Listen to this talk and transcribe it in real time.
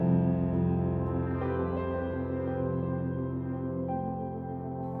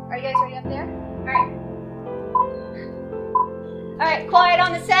you guys ready up there? All right, quiet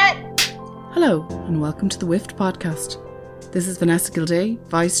on the set. Hello, and welcome to the WFT podcast. This is Vanessa Gilday,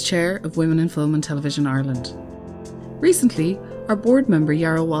 Vice Chair of Women in Film and Television Ireland. Recently, our board member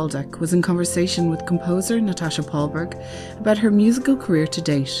Yarrow Waldeck was in conversation with composer Natasa Paulberg about her musical career to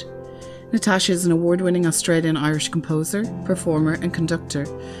date. Natasa is an award-winning Australian-Irish composer, performer and conductor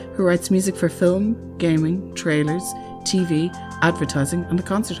who writes music for film, gaming, trailers, TV, advertising and the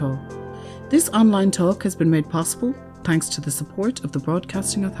concert hall. This online talk has been made possible thanks to the support of the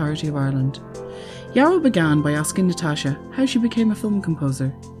Broadcasting Authority of Ireland. Yarrow began by asking Natasa how she became a film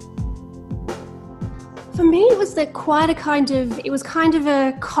composer. For me, it was kind of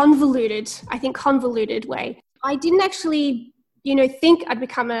a convoluted way. I didn't actually, think I'd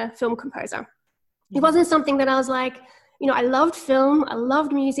become a film composer. It wasn't something that I was like, I loved film, I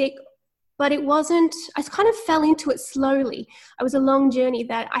loved music, but it wasn't, I kind of fell into it slowly. It was a long journey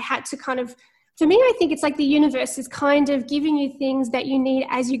that I had to for me, I think it's like the universe is kind of giving you things that you need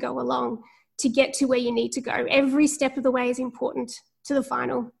as you go along to get to where you need to go. Every step of the way is important to the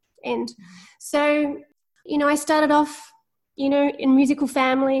final end. So, I started off, in musical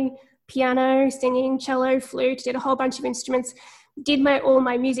family, piano, singing, cello, flute, did a whole bunch of instruments, did all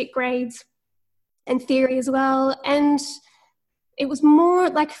my music grades and theory as well. And it was more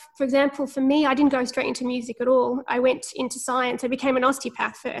like, for example, for me, I didn't go straight into music at all. I went into science. I became an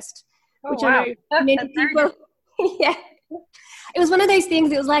osteopath first, which wow. I know many people, yeah. It was one of those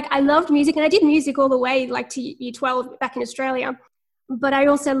things. It was like, I loved music and I did music all the way like to year 12 back in Australia. But I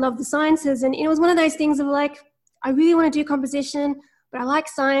also love the sciences. And it was one of those things of like, I really want to do composition, but I like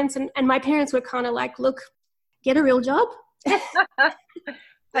science. And my parents were kind of like, look, get a real job.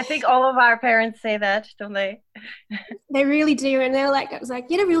 I think all of our parents say that, don't they? They really do. And they're like, I was like,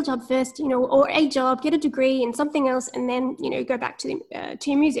 get a real job first, or a job, get a degree in something else, and then, go back to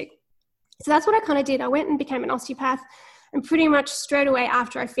your music. So that's what I kind of did. I went and became an osteopath. And pretty much straight away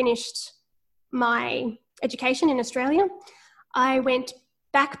after I finished my education in Australia, I went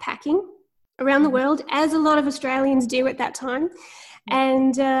backpacking around the world, as a lot of Australians do at that time,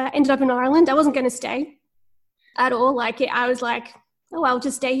 and ended up in Ireland. I wasn't going to stay at all. I was like, oh, I'll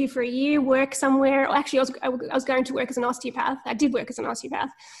just stay here for a year, work somewhere. Actually, I was going to work as an osteopath. I did work as an osteopath.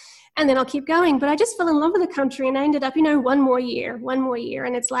 And then I'll keep going. But I just fell in love with the country and I ended up, one more year.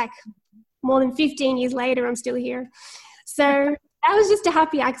 And it's like more than 15 years later, I'm still here. So that was just a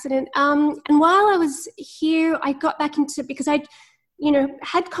happy accident. And while I was here, I got back into, because I,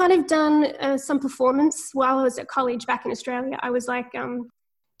 had kind of done some performance while I was at college back in Australia. I was like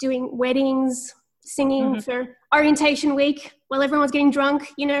doing weddings, singing for orientation week while everyone was getting drunk,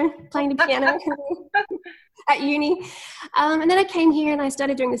 playing the piano at uni. And then I came here and I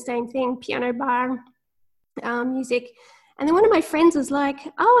started doing the same thing, piano bar, music. And then one of my friends was like,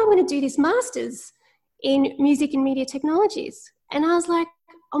 oh, I'm going to do this master's in music and media technologies. And I was like,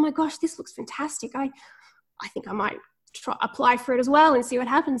 oh my gosh, this looks fantastic. I think I might apply for it as well and see what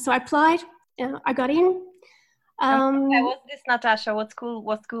happens. So I applied, I got in. What's this, Natasa? What school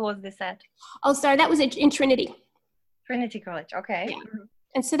was this at? Oh, sorry, that was in Trinity. Trinityy College, okay. Yeah.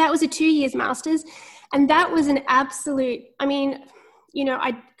 And so that was a 2 years master's. And that was an absolute,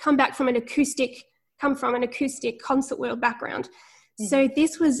 I'd come from an acoustic concert world background. So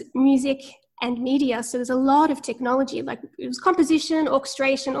this was music and media. So there's a lot of technology, like it was composition,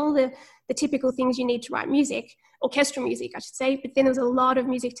 orchestration, all the typical things you need to write music, orchestral music, I should say. But then there was a lot of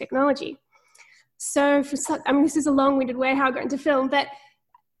music technology. So this is a long-winded way how I got into film, but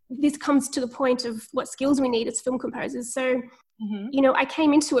this comes to the point of what skills we need as film composers. So, I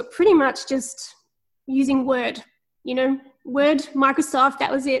came into it pretty much just using Word, Word, Microsoft,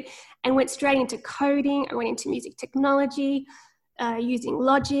 that was it, and went straight into coding. I went into music technology, using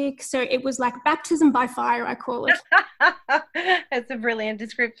Logic. So it was like baptism by fire, I call it. That's a brilliant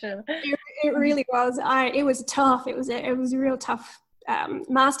description. It really was. It was tough. It was a real tough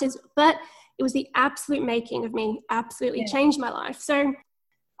master's, but it was the absolute making of me, absolutely changed my life. So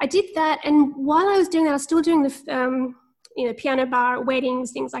I did that. And while I was doing that, I was still doing the, piano bar,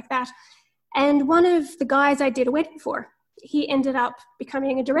 weddings, things like that. And one of the guys I did a wedding for, he ended up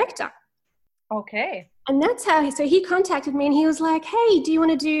becoming a director. Okay. And that's how, so he contacted me and he was like, hey, do you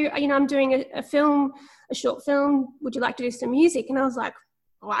want to do, I'm doing a short film. Would you like to do some music? And I was like,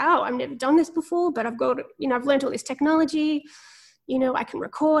 wow, I've never done this before, but I've got, I've learned all this technology. I can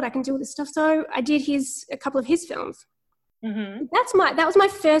record, I can do all this stuff. So I did a couple of his films. That was my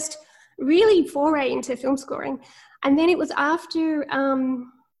first really foray into film scoring. And then it was after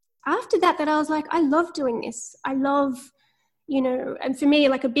that I was like, I love doing this. I love, and for me,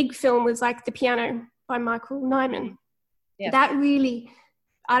 like a big film was like The Piano by Michael Nyman. Yeah. That really,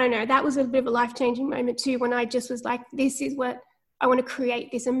 I don't know, that was a bit of a life-changing moment too, when I just was like, this is what I want to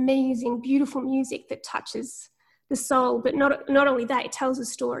create, this amazing, beautiful music that touches the soul. But not only that, it tells a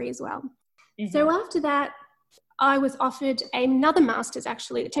story as well. Mm-hmm. So after that, I was offered another master's,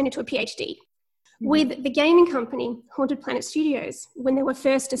 actually, that turned into a PhD with the gaming company, Haunted Planet Studios, when they were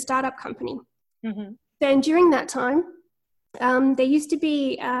first a startup company. Mm-hmm. Then during that time, there used to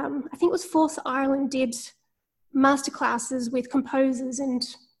be, I think it was Force Ireland did masterclasses with composers and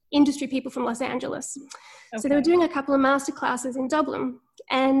industry people from Los Angeles. Okay. So they were doing a couple of masterclasses in Dublin,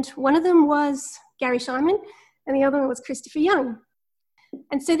 and one of them was Gary Scheinman, and the other one was Christopher Young.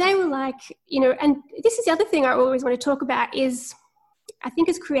 And so they were like, you know, and this is the other thing I always want to talk about is, I think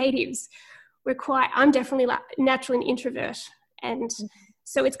as creatives, I'm definitely like naturally an introvert. And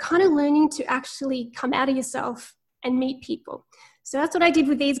so it's kind of learning to actually come out of yourself and meet people. So that's what I did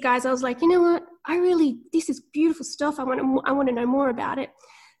with these guys. I was like, you know what, this is beautiful stuff. I want to know more about it.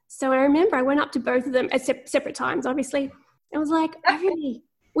 So I remember I went up to both of them at separate times, obviously. I was like,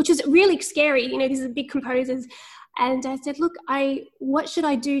 which was really scary. You know, these are big composers. And I said, look, what should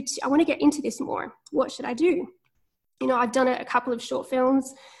I do? I want to get into this more. What should I do? You know, I've done a couple of short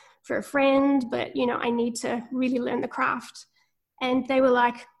films for a friend, but, you know, I need to really learn the craft. And they were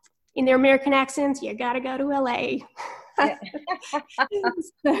like, in their American accents, you got to go to LA. Yeah.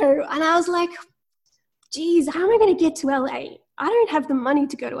 And I was like, geez, how am I going to get to LA? I don't have the money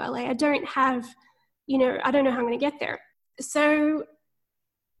to go to LA. I don't have, you know, I don't know how I'm going to get there. So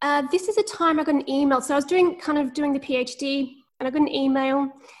this is a time I got an email. So I was doing the PhD, and I got an email,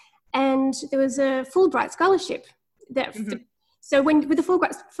 and there was a Fulbright scholarship that. Mm-hmm. So with the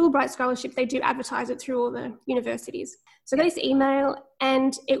Fulbright scholarship, they do advertise it through all the universities. So I got this email,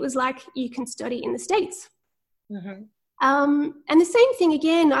 and it was like, you can study in the States. Mm-hmm. And the same thing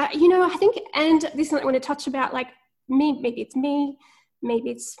again, I think, and this is something I want to touch about, like maybe it's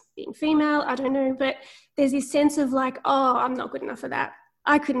being female, I don't know, but there's this sense of like, oh, I'm not good enough for that.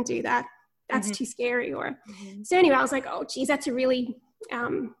 I couldn't do that. That's too scary. So anyway, I was like, oh, geez, that's a really,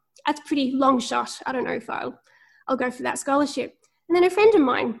 that's a pretty long shot. I don't know if I'll go for that scholarship. And then a friend of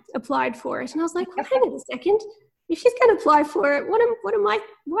mine applied for it, and I was like, well, hang on a second. If she's going to apply for it, why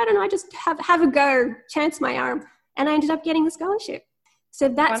don't I just have a go, chance my arm? And I ended up getting the scholarship. So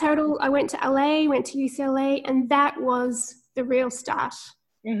that's how I went to LA, went to UCLA, and that was the real start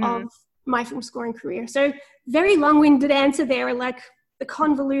of my film scoring career. So very long-winded answer there, like the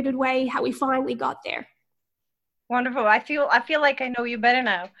convoluted way how we finally got there. Wonderful. I feel like I know you better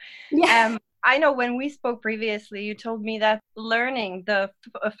now. Yeah. I know when we spoke previously, you told me that learning the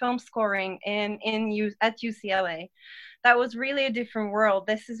film scoring at UCLA, that was really a different world.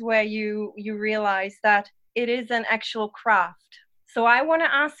 This is where you realize that it is an actual craft. So I want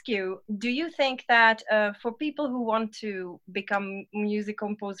to ask you, do you think that for people who want to become music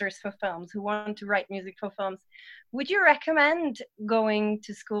composers for films, who want to write music for films, would you recommend going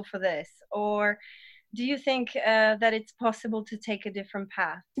to school for this? Or do you think that it's possible to take a different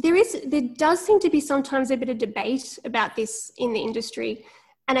path? There does seem to be sometimes a bit of debate about this in the industry.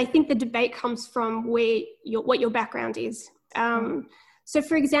 And I think the debate comes from what your background is. So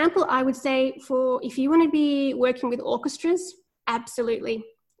for example, I would say if you want to be working with orchestras, absolutely.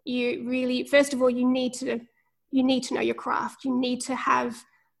 You really, first of all, you need to know your craft. You need to have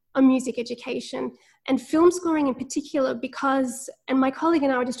a music education, and film scoring in particular, because, and my colleague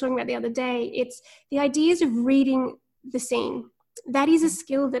and I were just talking about the other day, it's the ideas of reading the scene. That is a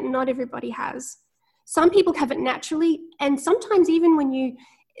skill that not everybody has. Some people have it naturally, and sometimes even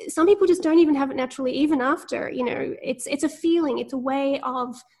some people just don't even have it naturally, even after, you know, it's a feeling, it's a way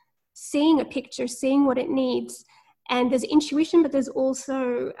of seeing a picture, seeing what it needs. And there's intuition, but there's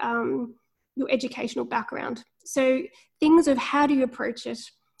also your educational background. So things of how do you approach it?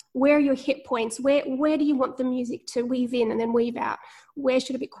 Where are your hit points? Where do you want the music to weave in and then weave out? Where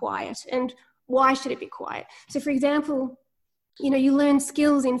should it be quiet? And why should it be quiet? So for example, you know, you learn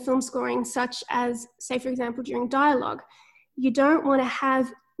skills in film scoring such as, say, for example, during dialogue. You don't want to have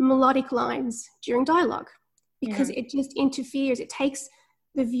melodic lines during dialogue because it just interferes. It takes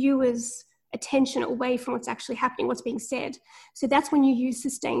the viewer's attention away from what's actually happening, what's being said. So that's when you use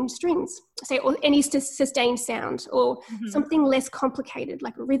sustained strings, say, or any sustained sound, or something less complicated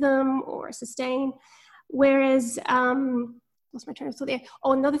like a rhythm or a sustain. Whereas, lost my train of thought there.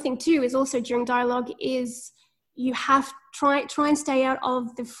 Oh, another thing too is also during dialogue is you have try and stay out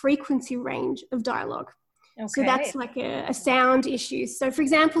of the frequency range of dialogue. Okay. So that's like a sound issue. So for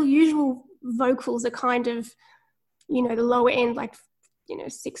example, usual vocals are kind of, you know, the lower end, like, you know,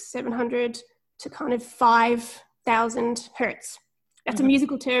 600-700 to kind of 5,000 hertz. That's a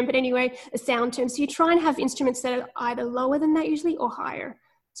musical term, but anyway, a sound term. So you try and have instruments that are either lower than that usually or higher.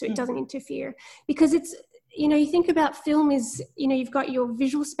 so it doesn't interfere. Because it's, you know, you think about film is, you know, you've got your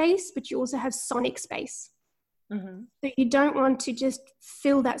visual space, but you also have sonic space. So you don't want to just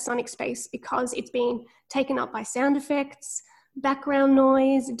fill that sonic space because it's being taken up by sound effects, background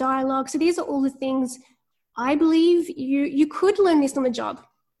noise, dialogue. So these are all the things I believe you could learn this on the job.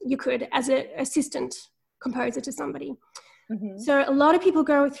 You could, as an assistant composer to somebody. So a lot of people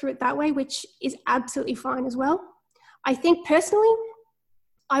go through it that way, which is absolutely fine as well. I think personally,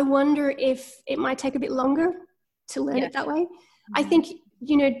 I wonder if it might take a bit longer to learn it that way. I think,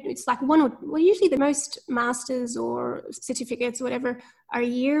 you know, it's like usually the most masters or certificates or whatever are a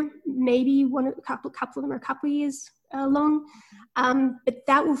year, maybe a couple of them are a couple of years long. But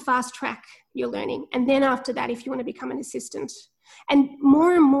that will fast track your learning. And then after that, if you want to become an assistant, and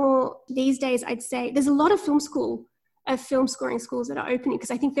more these days, I'd say there's a lot of film scoring schools that are opening,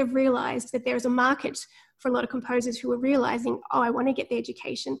 because I think they've realized that there's a market for a lot of composers who are realizing, oh, I want to get the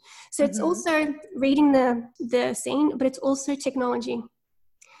education. So it's also reading the scene, but it's also technology.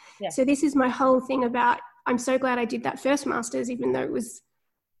 So this is my whole thing about, I'm so glad I did that first master's, even though it was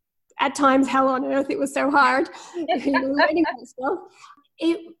at times hell on earth. It was so hard learning that stuff.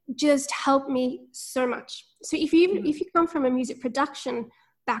 It just helped me so much. So if you come from a music production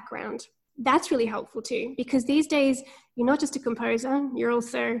background, that's really helpful too, because these days you're not just a composer, you're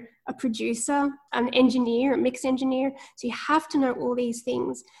also a producer, an engineer, a mix engineer. So you have to know all these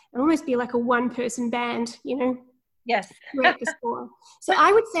things and almost be like a one-person band, you know? Yes. Create the score. So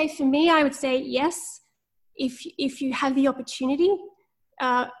I would say, for me, yes, if you have the opportunity,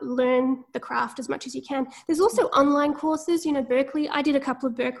 learn the craft as much as you can. There's also online courses, you know, Berkeley. I did a couple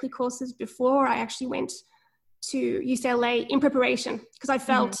of Berkeley courses before I actually went to UCLA in preparation, because I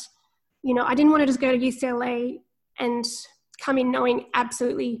felt, you know, I didn't want to just go to UCLA and come in knowing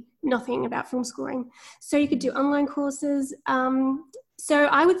absolutely nothing about film scoring. So you could do online courses. So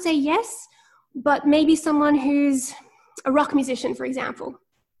I would say yes, but maybe someone who's a rock musician, for example,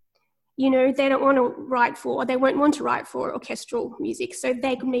 you know, they don't want to write for, or they won't want to write for orchestral music. So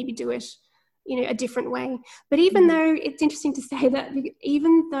they could maybe do it, you know, a different way. But even though it's interesting to say that,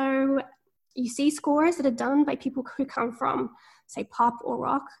 even though you see scores that are done by people who come from, say, pop or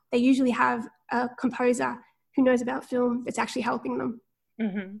rock, they usually have a composer who knows about film that's actually helping them.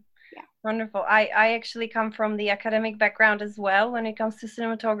 Yeah. Wonderful. I actually come from the academic background as well when it comes to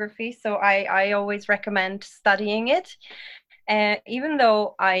cinematography. So I always recommend studying it. Even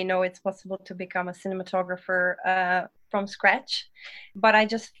though I know it's possible to become a cinematographer from scratch, but I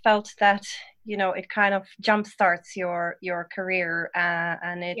just felt that, you know, it kind of jumpstarts your career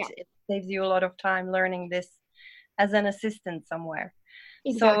and it saves you a lot of time learning this as an assistant somewhere.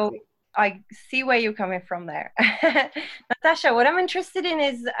 Exactly. So I see where you're coming from there. Natasha, what I'm interested in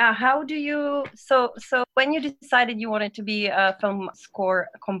is how do you, so when you decided you wanted to be a film score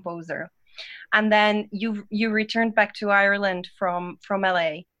composer, and then you returned back to Ireland from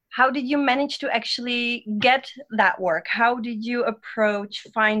LA, how did you manage to actually get that work? How did you approach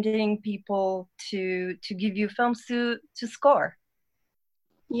finding people to give you films to score?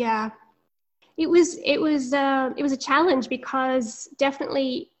 Yeah, it was a challenge, because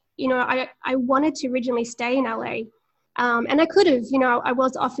definitely, you know, I wanted to originally stay in LA, and I could have, you know, I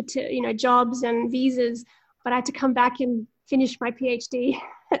was offered to, you know, jobs and visas, but I had to come back and finish my PhD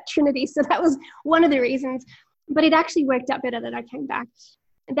at Trinity. So that was one of the reasons, but it actually worked out better that I came back.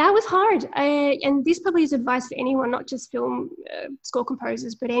 That was hard. And this probably is advice for anyone, not just film score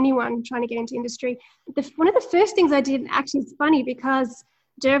composers, but anyone trying to get into industry. One of the first things I did, actually, it's funny because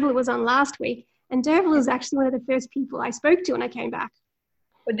Derval was on last week, and Derval was actually one of the first people I spoke to when I came back.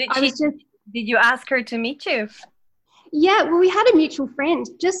 Did you ask her to meet you? Yeah, well, we had a mutual friend.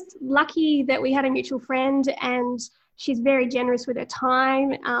 Just lucky that we had a mutual friend, and she's very generous with her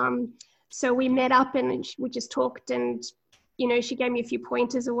time. So we met up and we just talked, and, you know, she gave me a few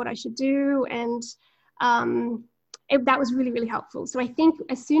pointers of what I should do. And that was really, really helpful. So I think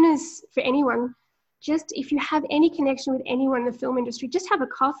as soon as, for anyone, just if you have any connection with anyone in the film industry, just have a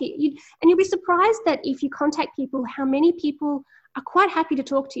coffee. You'll be surprised that if you contact people, how many people are quite happy to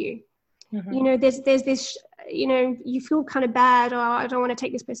talk to you. You know, there's this, you know, you feel kind of bad, or I don't want to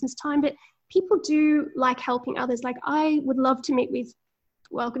take this person's time, but people do like helping others. Like, I would love to meet with,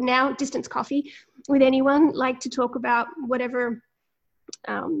 well, now distance coffee with anyone, like to talk about whatever,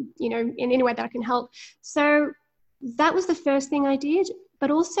 you know, in any way that I can help. So that was the first thing I did.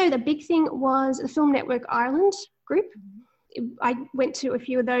 But also the big thing was the Film Network Ireland group. I went to a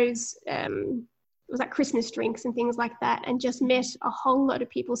few of those, it was like Christmas drinks and things like that, and just met a whole lot of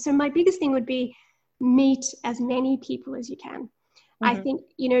people. So my biggest thing would be meet as many people as you can. I think,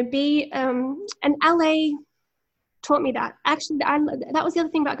 you know, and LA, taught me that. Actually, that was the other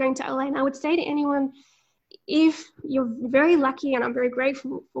thing about going to LA. And I would say to anyone, if you're very lucky, and I'm very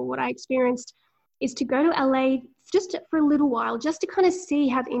grateful for what I experienced, is to go to LA just for a little while, just to kind of see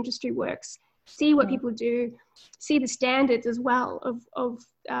how the industry works, see what people do, see the standards as well of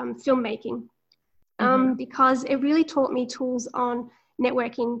filmmaking. Because it really taught me tools on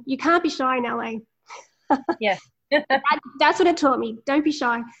networking. You can't be shy in LA. Yes. That's what it taught me. Don't be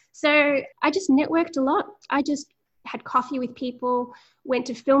shy. So I just networked a lot. I just had coffee with people, went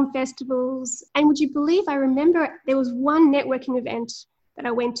to film festivals. And would you believe, I remember there was one networking event that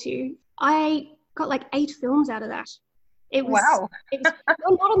I went to. I got like 8 films out of that. It was, wow. It was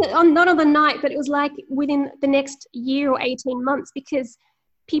not on the night, but it was like within the next year or 18 months, because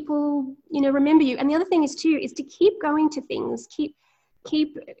people, remember you. And the other thing is to keep going to things, keep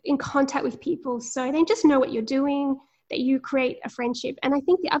in contact with people, so they just know what you're doing, that you create a friendship. And I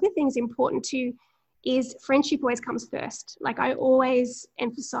think the other thing is important too, is friendship always comes first. Like I always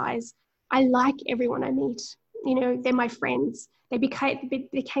emphasize, I like everyone I meet. They're my friends. They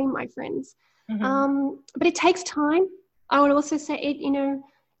became my friends. But it takes time. I would also say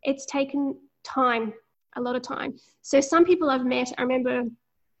it's taken time, a lot of time. So some people I've met, I remember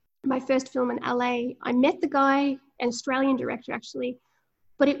my first film in LA, I met the guy, an Australian director actually,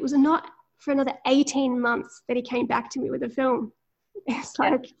 but it was not for another 18 months that he came back to me with a film. It's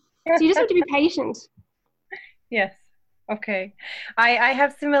like, so you just have to be patient. Yes. Okay. I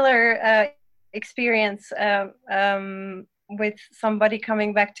have similar experience with somebody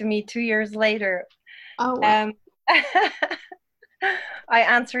coming back to me 2 years later. Oh, wow. I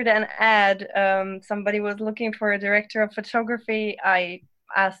answered an ad. Somebody was looking for a director of photography. They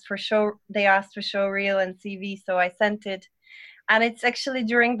asked for show reel and CV, so I sent it. And it's actually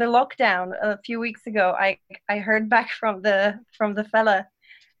during the lockdown a few weeks ago. I heard back from the fella,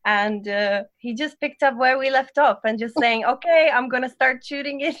 and he just picked up where we left off and just saying, "Okay, I'm gonna start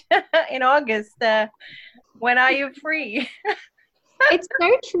shooting it in August. When are you free?" It's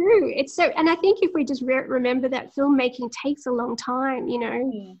so true. And I think if we just remember that filmmaking takes a long time,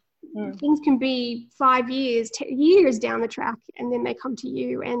 things can be 5 years, 10 years down the track, and then they come to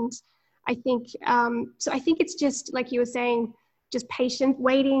you. And I think, so I think it's just like you were saying, just patient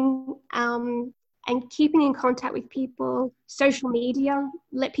waiting, and keeping in contact with people, social media,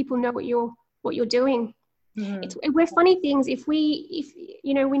 let people know what you're doing. We're funny things. If we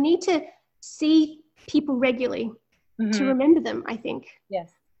need to see people regularly to remember them, I think.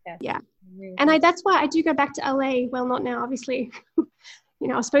 Yes. Yeah. And that's why I do go back to LA. Well, not now, obviously.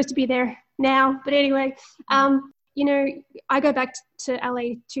 I was supposed to be there now, but anyway, I go back to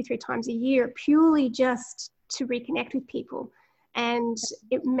LA 2-3 times a year, purely just to reconnect with people. And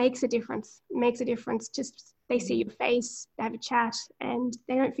it makes a difference. Just they see your face, they have a chat, and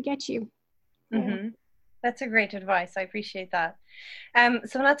they don't forget you. That's a great advice. I appreciate that.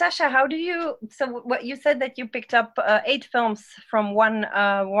 So Natasha, what you said that you picked up 8 films from one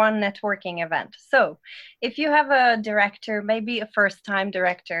networking event. So if you have a director, maybe a first-time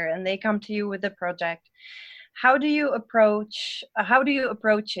director, and they come to you with a project, how do you approach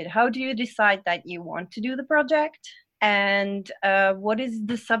it? How do you decide that you want to do the project? And what is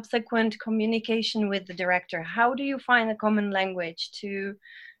the subsequent communication with the director? How do you find a common language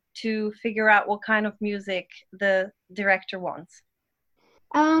to figure out what kind of music the director wants?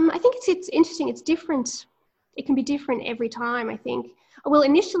 I think it's interesting. It's different. It can be different every time, I think. Well,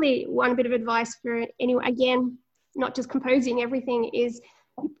 initially, one bit of advice for anyone, again, not just composing everything, is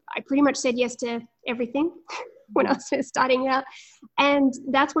I pretty much said yes to everything when I was first starting out. And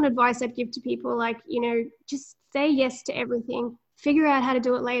that's one advice I'd give to people, like, just say yes to everything. Figure out how to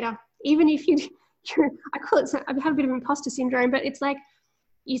do it later. Even if I call it, I have a bit of imposter syndrome, but it's like,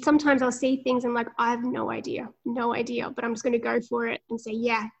 sometimes I'll see things and like, I have no idea, but I'm just going to go for it and say,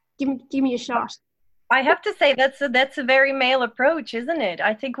 yeah, give me a shot. I have to say that's a very male approach, isn't it?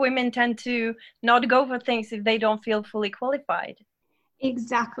 I think women tend to not go for things if they don't feel fully qualified.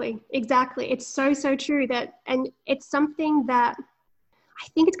 Exactly. It's so true and it's something that I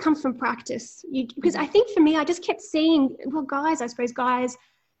think it comes from practice. Because I think for me, I just kept seeing, well, guys,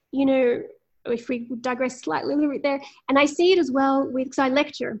 if we digress slightly a little bit there, and I see it as well because I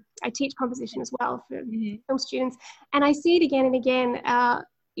lecture, I teach composition as well for film students, and I see it again and again.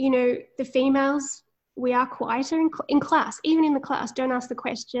 The females, we are quieter in class, even in the class, don't ask the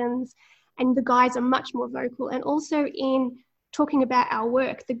questions, and the guys are much more vocal. And also in talking about our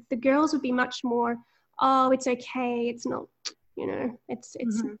work, the girls would be much more, oh, it's okay, it's not,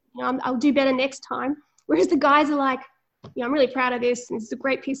 I'll do better next time. Whereas the guys are like, I'm really proud of this, and it's a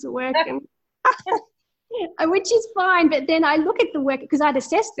great piece of work, and which is fine. But then I look at the work, because I'd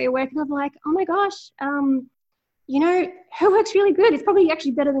assess their work, and I'm like, oh my gosh, you know, her work's really good. It's probably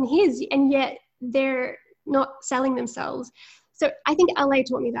actually better than his, and yet they're not selling themselves. So I think LA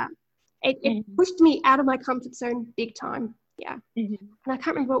taught me that. It pushed me out of my comfort zone big time. Yeah. And I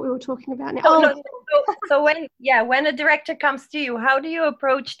can't remember what we were talking about now. So when a director comes to you, how do you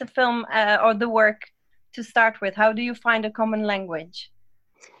approach the film or the work to start with? How do you find a common language?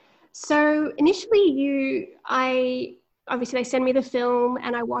 So initially obviously they send me the film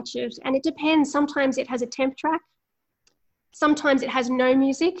and I watch it, and it depends. Sometimes it has a temp track. Sometimes it has no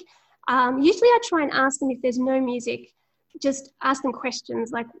music. Usually I try and ask them, if there's no music, just ask them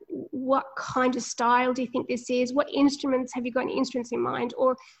questions like, what kind of style do you think this is? What instruments, have you got any instruments in mind?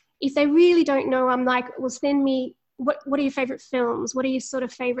 Or if they really don't know, I'm like, well, send me, what are your favorite films? What are your sort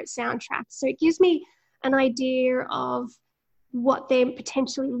of favorite soundtracks? So it gives me an idea of what they're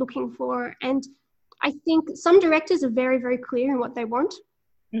potentially looking for. And I think some directors are very, very clear in what they want.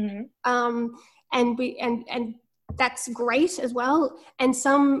 And that's great as well. And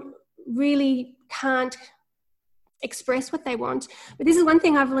some really can't express what they want. But this is one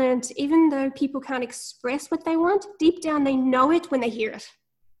thing I've learned: even though people can't express what they want, deep down they know it when they hear it.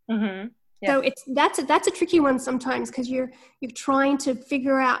 So that's a tricky one sometimes, because you're trying to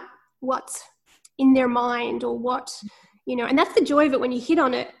figure out what's in their mind, or what, you know, and that's the joy of it when you hit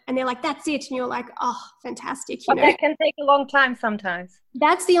on it and they're like, that's it, and you're like, oh, fantastic. But that can take a long time sometimes.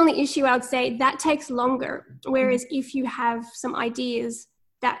 That's the only issue. I would say that takes longer, whereas if you have some ideas,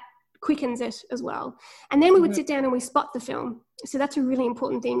 that quickens it as well. And then we would sit down and we spot the film. So that's a really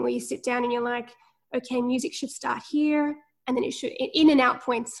important thing, where you sit down and you're like, okay, music should start here, and then it should in and out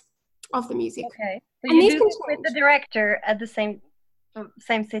points of the music. Okay. So you do this with the director at the same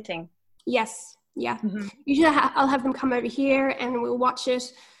sitting? Yes. Yeah. Usually I'll have them come over here and we'll watch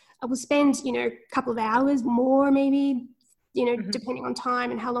it. I will spend, you know, a couple of hours more, maybe, you know, depending on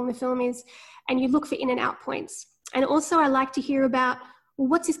time and how long the film is. And you look for in and out points. And also I like to hear about, well,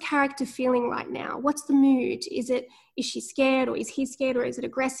 what's his character feeling right now? What's the mood? Is she scared, or is he scared, or is it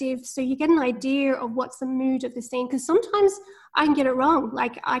aggressive? So you get an idea of what's the mood of the scene. Because sometimes I can get it wrong.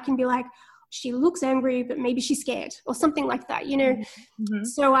 Like I can be like, she looks angry, but maybe she's scared, or something like that, you know?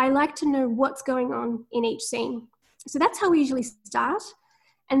 So I like to know what's going on in each scene. So that's how we usually start.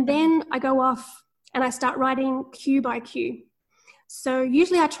 And then I go off and I start writing cue by cue. So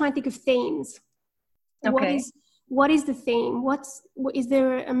usually I try and think of themes. Okay. What is the theme? Is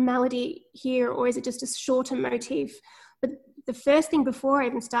there a melody here, or is it just a shorter motif? But the first thing before I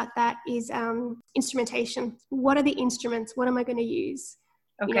even start that is instrumentation. What are the instruments? What am I going to use?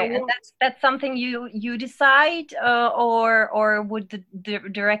 Okay, you know, and that's something you decide, or would the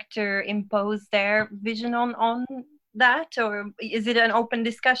director impose their vision on that, or is it an open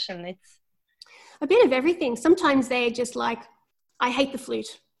discussion? It's a bit of everything. Sometimes they're just like, I hate the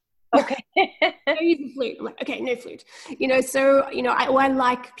flute. Okay. I use the flute. I'm like, okay, no flute. You know, so, you know, I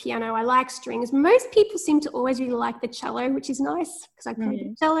like piano, I like strings. Most people seem to always really like the cello, which is nice because I play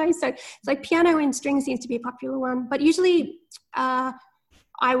the cello. So it's like piano and strings seems to be a popular one. But usually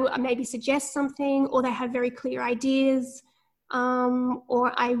I will maybe suggest something, or they have very clear ideas,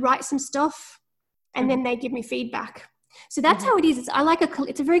 or I write some stuff and then they give me feedback. So that's how it is.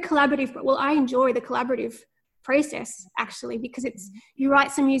 It's a very collaborative, well, I enjoy the collaborative process actually, because you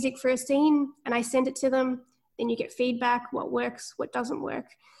write some music for a scene and I send it to them, then you get feedback, what works, what doesn't work.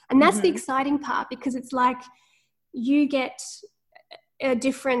 And that's the exciting part, because it's like you get a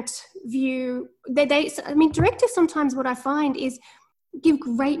different view. I mean, directors sometimes, what I find is, give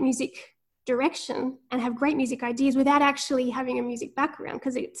great music direction and have great music ideas without actually having a music background,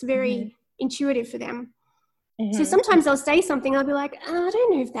 because it's very intuitive for them. So sometimes they'll say something, I'll be like, I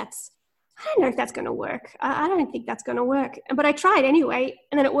don't know if that's going to work. I don't think that's going to work. But I tried anyway,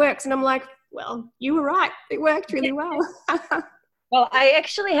 and then it works. And I'm like, well, you were right. It worked really well. Well, I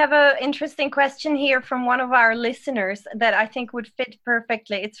actually have an interesting question here from one of our listeners that I think would fit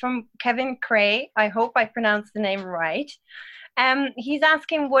perfectly. It's from Kevin Cray. I hope I pronounced the name right. He's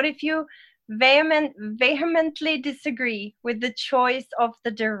asking, what if you vehemently disagree with the choice of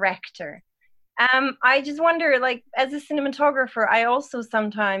the director? I just wonder, like, as a cinematographer, I also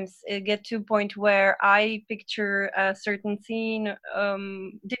sometimes get to a point where I picture a certain scene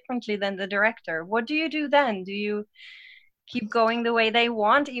differently than the director. What do you do then? Do you keep going the way they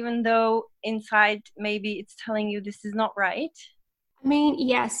want, even though inside maybe it's telling you this is not right? I mean,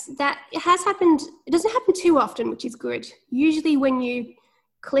 yes, that has happened. It doesn't happen too often, which is good. Usually when you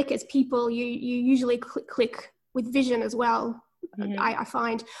click as people, you usually click with vision as well, I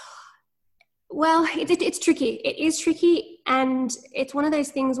find. Well, it's tricky. It is tricky, and it's one of those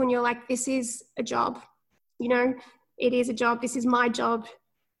things when you're like, this is a job, you know, it is a job. This is my job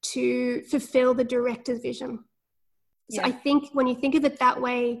to fulfill the director's vision. So Yeah. I think when you think of it that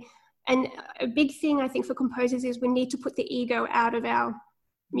way, and a big thing I think for composers is we need to put the ego out of our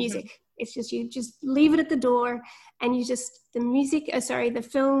music. It's just, you just leave it at the door, and you just, the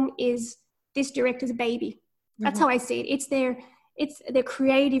film is this director's baby. That's how I see it. It's their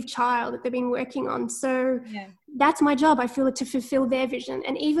creative child that they've been working on. So that's my job. I feel it, to fulfill their vision.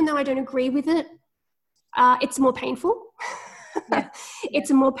 And even though I don't agree with it, it's more painful.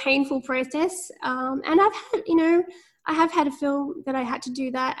 It's a more painful process. And I have had a film that I had to do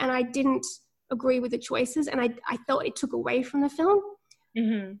that, and I didn't agree with the choices, and I felt it took away from the film.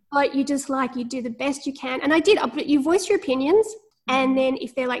 But you just you do the best you can. And I did, but you voice your opinions, and then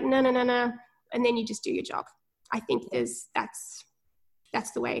if they're like, no, and then you just do your job. I think that's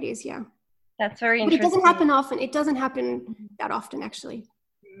the way it is. Yeah. That's very But interesting. it doesn't happen often. It doesn't happen that often, actually.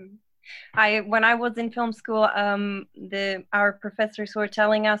 When I was in film school, our professors were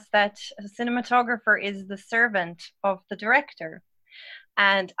telling us that a cinematographer is the servant of the director,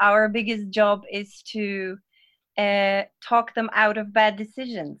 and our biggest job is to talk them out of bad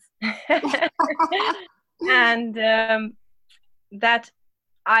decisions. And that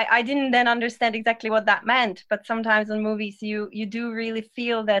I didn't then understand exactly what that meant, but sometimes in movies you do really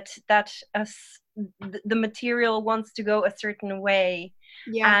feel that the material wants to go a certain way.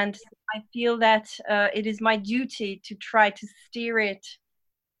 And I feel that it is my duty to try to steer it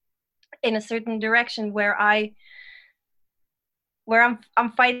in a certain direction where I'm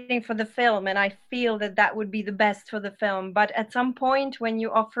fighting for the film, and I feel that would be the best for the film. But at some point, when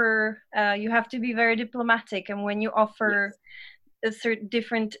you offer, you have to be very diplomatic, and when you offer a certain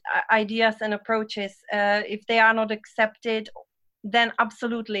different ideas and approaches, if they are not accepted, then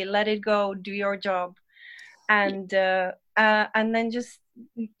absolutely let it go, do your job, and then just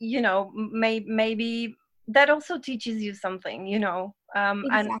maybe that also teaches you something,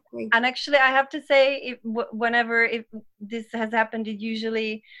 Exactly. and actually I have to say, whenever this has happened, it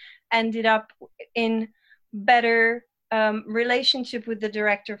usually ended up in better relationship with the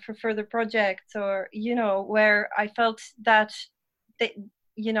director for further projects, or where I felt that it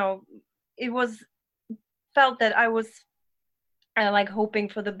was felt that I was hoping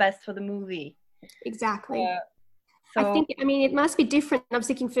for the best for the movie. Exactly. So I think, it must be different. I'm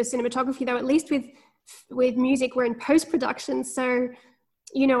thinking for cinematography, though, at least with music, we're in post-production. So,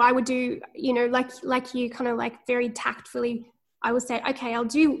 I would do, like you kind of very tactfully, I would say, okay, I'll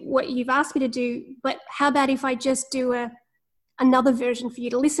do what you've asked me to do, but how about if I just do another version for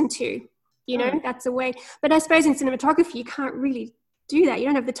you to listen to? That's a way. But I suppose in cinematography, you can't really do that. You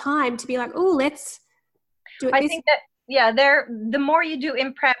don't have the time to be like, oh, let's do it. I think that, the more you do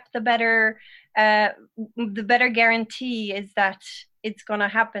in prep, the better guarantee is that it's gonna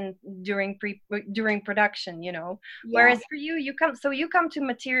happen during production. Whereas for you come to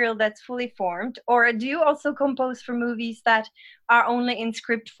material that's fully formed. Or do you also compose for movies that are only in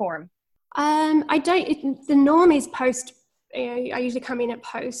script form? I don't. The norm is post. I usually come in at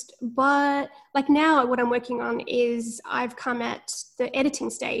post, but now what I'm working on is I've come at the editing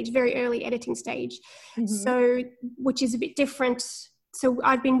stage, very early editing stage. So, which is a bit different. So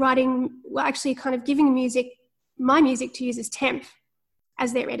I've been writing, actually kind of giving my music to use as temp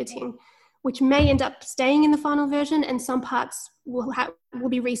as their editing, which may end up staying in the final version, and some parts will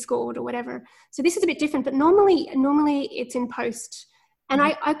be rescored or whatever. So this is a bit different, but normally it's in post. And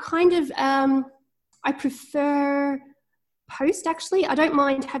I kind of, I prefer post, actually. I don't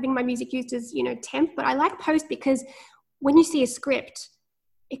mind having my music used as, temp, but I like post because when you see a script,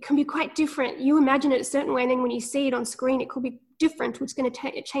 it can be quite different. You imagine it a certain way, and then when you see it on screen, it could be different, which is going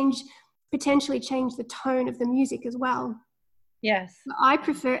to potentially change the tone of the music as well. Yes. I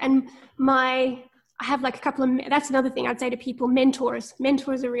prefer, and I have a couple of, that's another thing I'd say to people, mentors.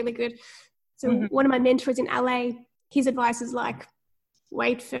 Mentors are really good. So one of my mentors in LA, his advice is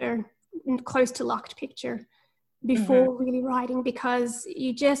wait for close to locked picture before really writing, because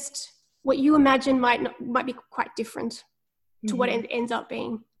what you imagine might be quite different to what it ends up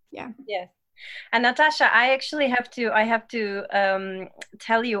being. Yeah. Yes. And Natasha, I actually have to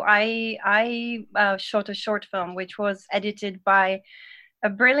tell you, I shot a short film which was edited by a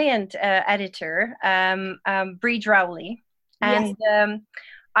brilliant editor, Bree Drowley, and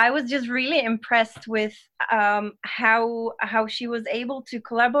I was just really impressed with how she was able to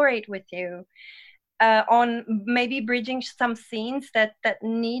collaborate with you on maybe bridging some scenes that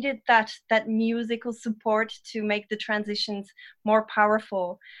needed that musical support to make the transitions more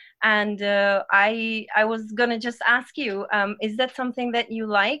powerful. And I was gonna just ask you, is that something that you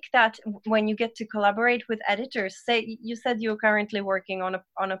like, that when you get to collaborate with editors? Say you said you're currently working on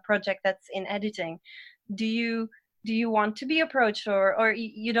a project that's in editing. Do you do you want to be approached, or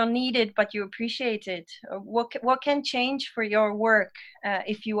you don't need it but you appreciate it? Or what can change for your work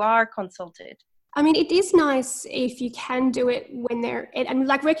if you are consulted? I mean, it is nice if you can do it when and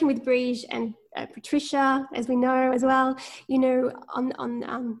like working with Briege and Patricia, as we know as well, you know,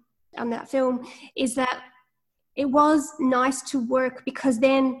 on that film, is that it was nice to work because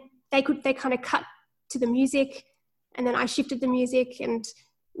then they kind of cut to the music, and then I shifted the music, and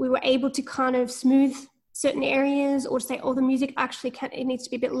we were able to kind of smooth certain areas, or say, oh, the music actually it needs to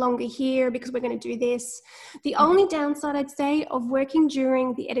be a bit longer here because we're going to do this. The only downside, I'd say, of working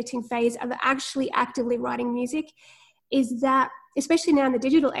during the editing phase of actually actively writing music is that, especially now in the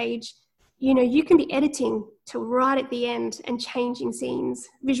digital age, you know, you can be editing to right at the end and changing scenes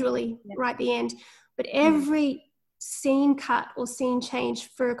visually right at the end. But every scene cut or scene change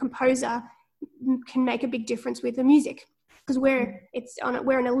for a composer can make a big difference with the music, because we're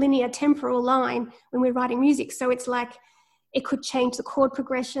in a linear temporal line when we're writing music. So it's like it could change the chord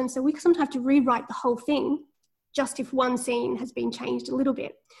progression. So we sometimes have to rewrite the whole thing just if one scene has been changed a little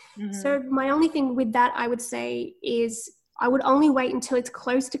bit. So my only thing with that, I would say, is I would only wait until it's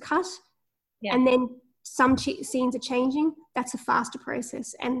close to cut. And then some scenes are changing. That's a faster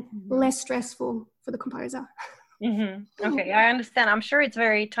process and less stressful for the composer. Okay, I understand. I'm sure it's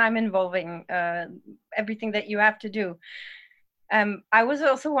very time involving, everything that you have to do. I was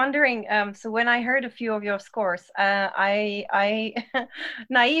also wondering, so when I heard a few of your scores, I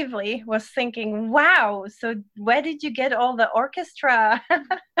naively was thinking, wow, so where did you get all the orchestra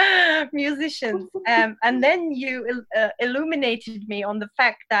musicians? And then you illuminated me on the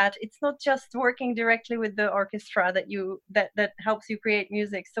fact that it's not just working directly with the orchestra that helps you create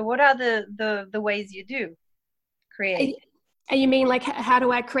music. So what are the ways you do create? And you mean like, how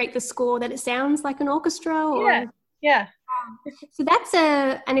do I create the score that it sounds like an orchestra? Or yeah. So that's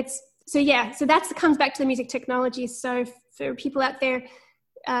that comes back to the music technology. So for people out there,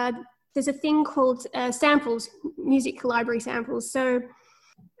 there's a thing called samples, music library samples. So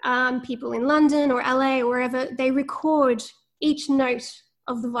people in London or LA or wherever, they record each note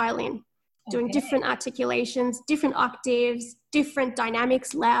of the violin, doing different articulations, different octaves, different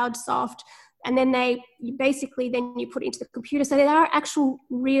dynamics, loud, soft. And then you put it into the computer. So there are actual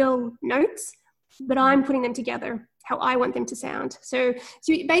real notes, but I'm putting them together how I want them to sound. So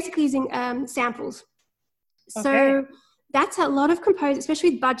basically using samples. So that's a lot of composers, especially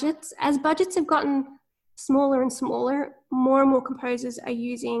with budgets. As budgets have gotten smaller and smaller, more and more composers are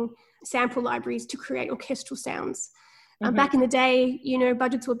using sample libraries to create orchestral sounds. Back in the day, you know,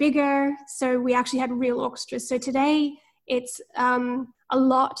 budgets were bigger, so we actually had real orchestras. So today, it's a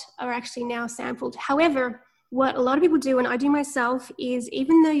lot are actually now sampled. However, what a lot of people do, and I do myself, is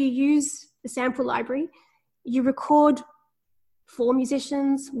even though you use the sample library, you record 4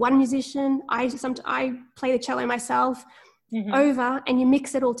 musicians, 1 musician. I play the cello myself over, and you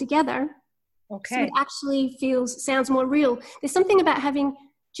mix it all together. So it actually sounds more real. There's something about having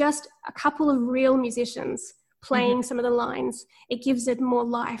just a couple of real musicians playing some of the lines. It gives it more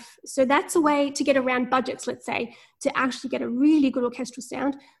life. So that's a way to get around budgets, let's say, to actually get a really good orchestral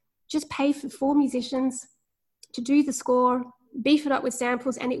sound. Just pay for 4 musicians to do the score, beef it up with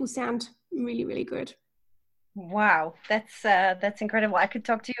samples, and it will sound really, really good. Wow, that's incredible. I could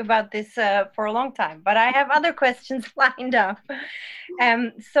talk to you about this for a long time, but I have other questions lined up.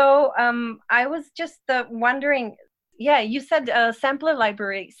 So I was just wondering, you said a sampler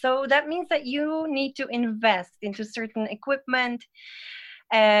library. So that means that you need to invest into certain equipment,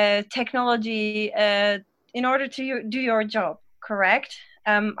 technology, in order to do your job, correct?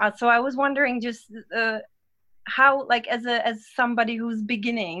 So I was wondering just how, like, as somebody who's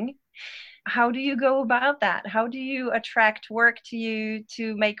beginning, how do you go about that? How do you attract work to you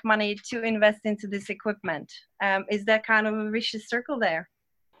to make money to invest into this equipment? Is there kind of a vicious circle there?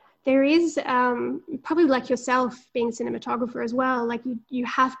 There is, probably like yourself being a cinematographer as well, like you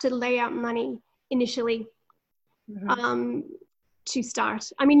have to lay out money initially to start.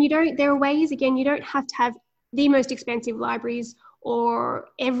 I mean, there are ways, again, you don't have to have the most expensive libraries or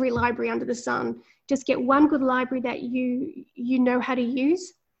every library under the sun. Just get one good library that you know how to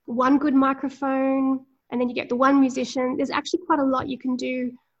use, one good microphone, and then you get the one musician. There's actually quite a lot you can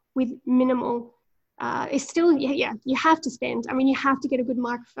do with minimal. It's still, you have to spend. I mean, you have to get a good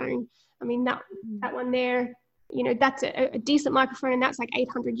microphone. I mean, that one there, you know, that's a decent microphone, and that's like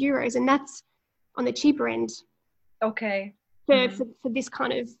 €800, and that's on the cheaper end. Okay. For this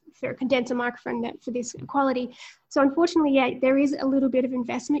kind of, for a condenser microphone, for this quality. So unfortunately, there is a little bit of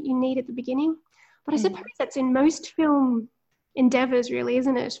investment you need at the beginning. But I suppose that's in most film endeavors, really,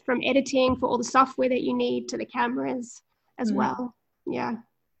 isn't it? From editing, for all the software that you need, to the cameras as well. Yeah.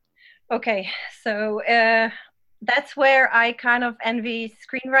 Okay, so that's where I kind of envy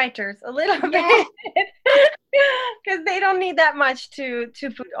screenwriters a little Yeah. bit, because they don't need that much to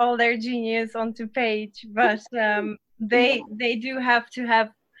put all their genius onto page, but Yeah. they do have to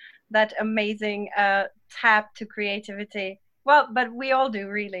have that amazing tap to creativity. Well, but we all do,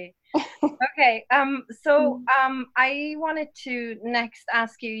 really. Okay, so I wanted to next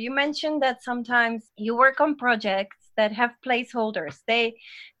ask you. You mentioned that sometimes you work on projects that have placeholders.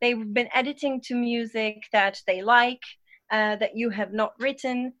 They've been editing to music that they like, that you have not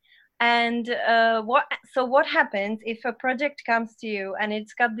written. And what happens if a project comes to you and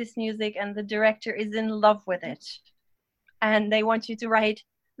it's got this music and the director is in love with it, and they want you to write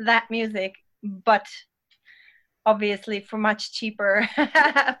that music, but obviously for much cheaper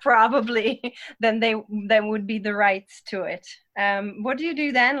probably than would be the rights to it. What do you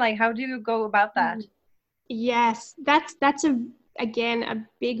do then? Like, how do you go about that? Yes, that's again a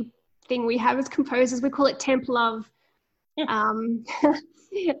big thing we have as composers. We call it temp love.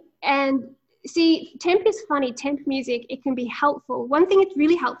 And see, temp is funny. Temp music, it can be helpful. One thing it's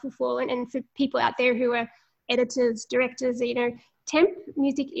really helpful for, and for people out there who are editors, directors, temp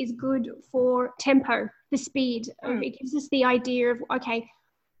music is good for tempo, the speed. It gives us the idea of, okay,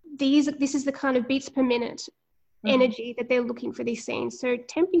 this is the kind of beats per minute energy that they're looking for these scenes. So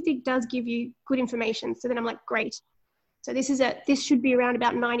temp music does give you good information. So then I'm like, great. So this should be around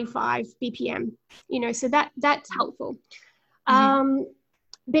about 95 BPM, so that's helpful.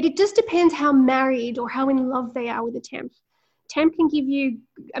 But it just depends how married or how in love they are with the temp. Temp can give you,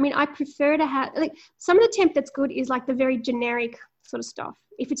 I prefer to have, like, some of the temp that's good is like the very generic sort of stuff.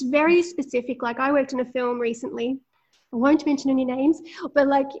 If it's very specific, like I worked in a film recently, I won't mention any names, but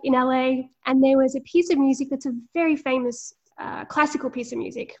like in LA, and there was a piece of music that's a very famous classical piece of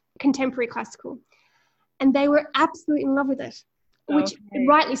music, contemporary classical, and they were absolutely in love with it, which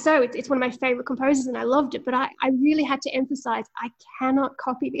rightly so. It's one of my favorite composers and I loved it, but I really had to emphasize, I cannot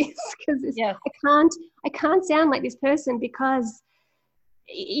copy this because I can't sound like this person because,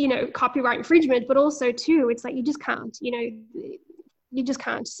 copyright infringement, but also too, it's like, you just can't, you just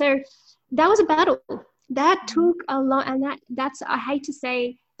can't. So that was a battle. That took a lot, and that's, I hate to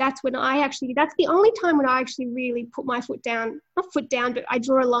say, that's the only time when I actually really put my foot down, not foot down, but I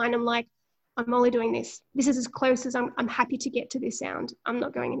draw a line. I'm like, I'm only doing this. This is as close as I'm happy to get to this sound. I'm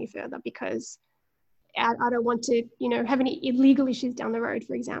not going any further because I don't want to, have any illegal issues down the road,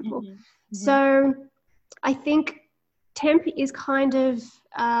 for example. So I think temp is kind of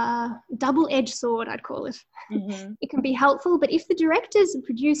a double-edged sword, I'd call it. It can be helpful, but if the directors and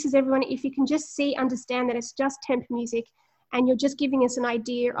producers, everyone, if you can just understand that it's just temp music and you're just giving us an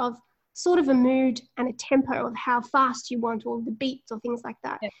idea of sort of a mood and a tempo of how fast you want, or the beats or things like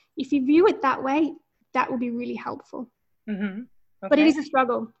that. If you view it that way, that will be really helpful. But it is a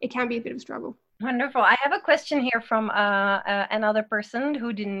struggle. It can be a bit of a struggle. Wonderful. I have a question here from another person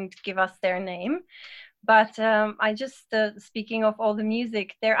who didn't give us their name, but I just, speaking of all the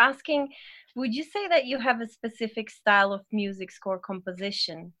music, they're asking, would you say that you have a specific style of music score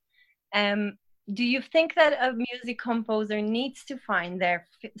composition? Do you think that a music composer needs to find their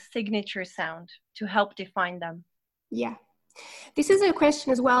signature sound to help define them? Yeah. This is a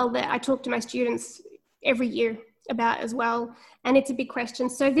question as well that I talk to my students every year about as well. And it's a big question.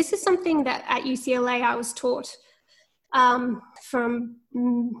 So this is something that at UCLA I was taught from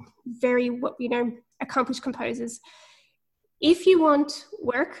very, accomplished composers. If you want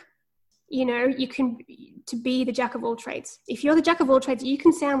work, you can to be the jack of all trades. If you're the jack of all trades, you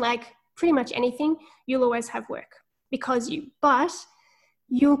can sound like pretty much anything. You'll always have work but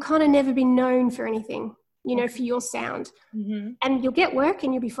you'll kind of never be known for anything, for your sound. And you'll get work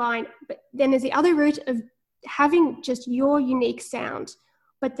and you'll be fine. But then there's the other route of having just your unique sound.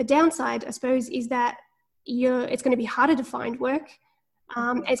 But the downside, I suppose, is that it's going to be harder to find work,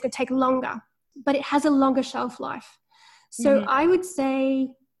 and it's going to take longer, but it has a longer shelf life. So I would say,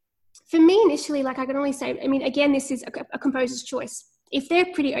 for me initially, like I can only say, again, this is a composer's choice. If they're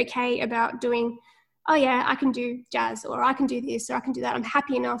pretty okay about doing, oh yeah, I can do jazz, or I can do this, or I can do that, I'm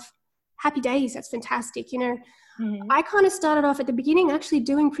happy enough, happy days, that's fantastic, I kind of started off at the beginning actually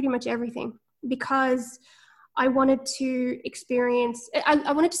doing pretty much everything because I wanted to experience,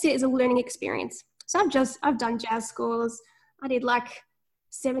 I wanted to see it as a learning experience. So I've done jazz scores, I did like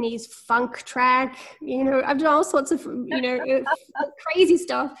 70s funk track, I've done all sorts of, crazy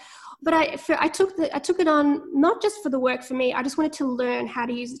stuff. But I took it on not just for the work for me. I just wanted to learn how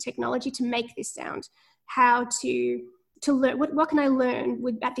to use the technology to make this sound, how to learn what can I learn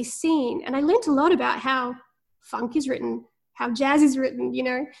at this scene. And I learned a lot about how funk is written, how jazz is written,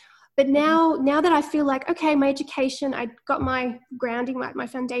 But now that I feel like, okay, my education, I got my grounding, my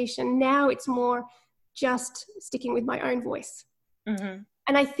foundation. Now it's more, just sticking with my own voice. Mm-hmm.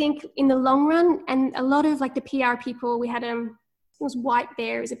 And I think in the long run, and a lot of like the PR people, we had, it was White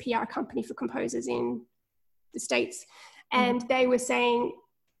Bear, is a PR company for composers in the States. And they were saying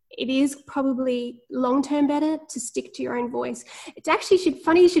it is probably long-term better to stick to your own voice. It's actually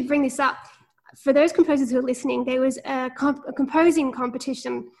funny you should bring this up. For those composers who are listening, there was a composing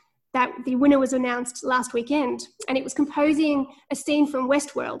competition that the winner was announced last weekend, and it was composing a scene from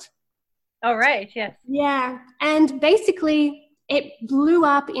Westworld. Oh, right, yes. Yeah, and basically it blew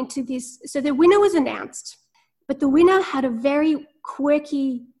up into this. So the winner was announced, but the winner had a very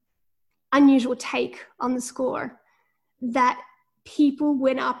quirky, unusual take on the score that people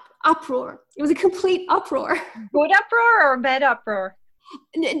went uproar. It was a complete uproar. Good uproar or bad uproar?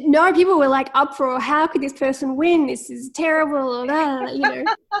 No, people were like, uproar. How could this person win? This is terrible.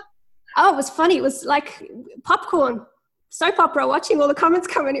 Oh, it was funny. It was like popcorn, soap opera, watching all the comments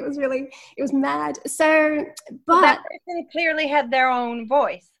come in. It was mad. So, but that person clearly had their own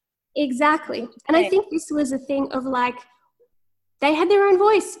voice. Exactly. And I think this was a thing of like, they had their own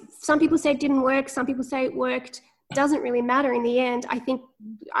voice. Some people say it didn't work. Some people say it worked. Doesn't really matter in the end. I think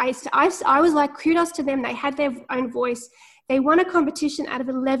I was like, kudos to them. They had their own voice. They won a competition out of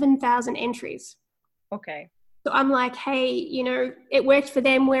 11,000 entries. Okay. So I'm like, hey, it worked for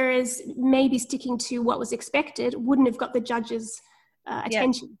them, whereas maybe sticking to what was expected wouldn't have got the judges'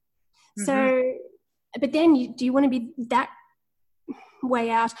 attention. Yeah. So, but then do you want to be that way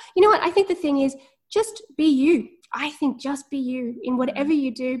out? You know what? I think the thing is, just be you. I think just be you in whatever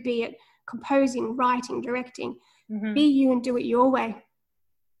you do, be it composing, writing, directing. Be you and do it your way.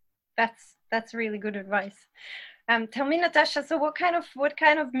 That's really good advice. Tell me, Natasha. So, what kind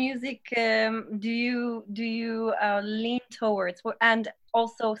of music do you lean towards? And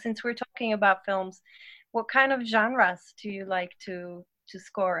also, since we're talking about films, what kind of genres do you like to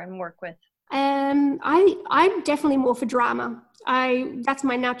score and work with? I'm definitely more for drama. That's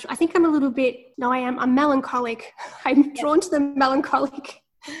my natural. I think I'm a little bit. No, I am. I'm melancholic. I'm drawn to the melancholic.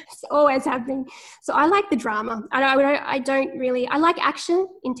 It's always happening. So I like the drama. I don't really. I like action,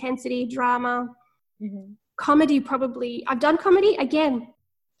 intensity, drama. Comedy, probably. I've done comedy. Again,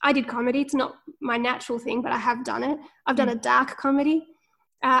 I did comedy. It's not my natural thing, but I have done it. I've done a dark comedy.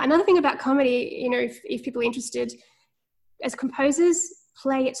 Another thing about comedy, if people are interested, as composers,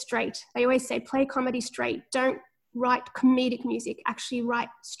 play it straight. They always say, play comedy straight. Don't write comedic music. Actually write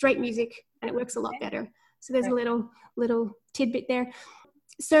straight music, and it works a lot better. So there's a little tidbit there.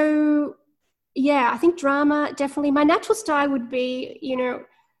 So, yeah, I think drama, definitely. My natural style would be,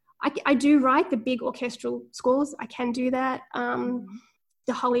 I do write the big orchestral scores. I can do that,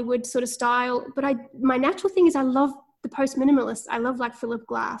 the Hollywood sort of style. But my natural thing is I love the post-minimalists. I love like Philip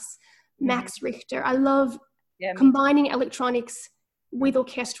Glass, Max Richter. I love combining electronics with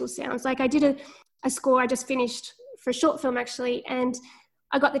orchestral sounds. Like I did a score I just finished for a short film actually, and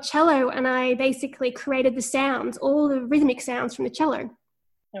I got the cello and I basically created the sounds, all the rhythmic sounds from the cello.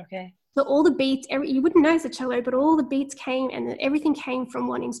 Okay. So all the beats, you wouldn't know it's a cello, but all the beats came and everything came from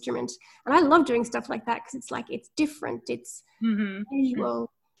one instrument. And I love doing stuff like that because it's like, it's different, it's visual.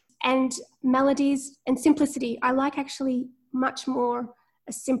 And melodies and simplicity. I like actually much more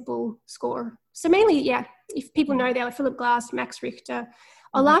a simple score. So mainly, if people know, they're like Philip Glass, Max Richter,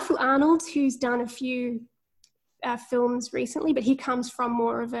 Olafu Arnold, who's done a few films recently, but he comes from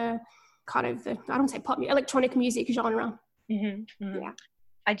more of a kind of, I don't want to say pop, electronic music genre. Yeah.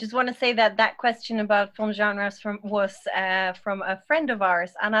 I just want to say that question about film genres was from a friend of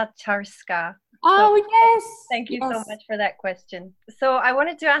ours, Anna Tarska. Oh, so, yes. Thank you so much for that question. So I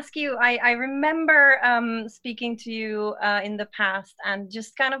wanted to ask you, I remember speaking to you in the past and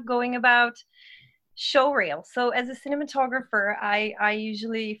just kind of going about showreel. So as a cinematographer, I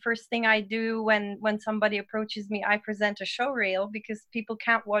usually, first thing I do when somebody approaches me, I present a showreel because people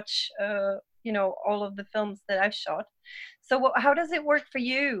can't watch all of the films that I've shot. So how does it work for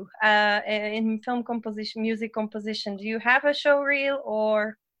you in film composition, music composition? Do you have a showreel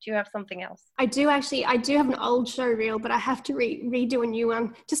or do you have something else? I do have an old showreel, but I have to redo a new one.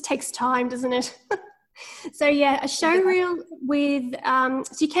 It just takes time, doesn't it? So yeah, a showreel with,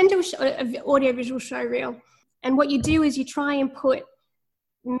 so you can do an audiovisual showreel. And what you do is you try and put,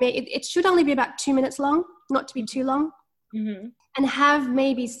 it should only be about 2 minutes long, not to be too long. And have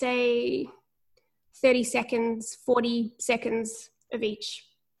maybe say 30 seconds, 40 seconds of each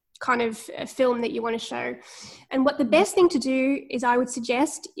kind of film that you want to show. And what the best thing to do is, I would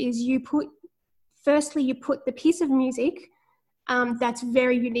suggest, is you put the piece of music that's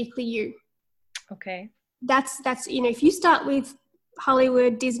very uniquely you. Okay. That's if you start with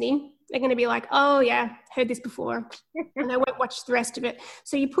Hollywood, Disney, They're going to be like, oh yeah, heard this before, and I won't watch the rest of it.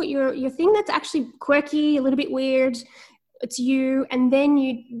 So you put your thing that's actually quirky, a little bit weird, it's you, and then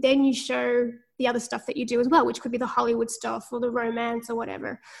you show the other stuff that you do as well, which could be the Hollywood stuff or the romance or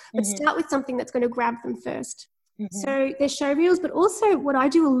whatever. But start with something that's going to grab them first. So there's show reels, but also what I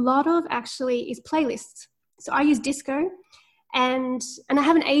do a lot of actually is playlists. So I use Disco, and I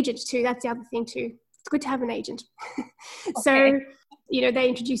have an agent too. That's the other thing too. It's good to have an agent. So, they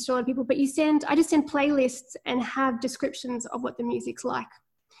introduce to a lot of people, but I just send playlists and have descriptions of what the music's like.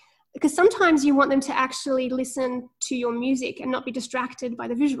 Because sometimes you want them to actually listen to your music and not be distracted by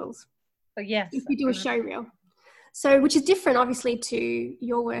the visuals. Oh, yes. If you do a show reel. So, which is different obviously to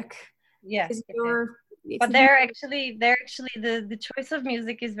your work. Yes. But they're actually the choice of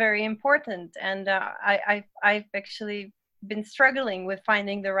music is very important, and I've actually been struggling with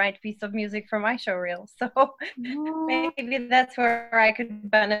finding the right piece of music for my show reel. So maybe that's where I could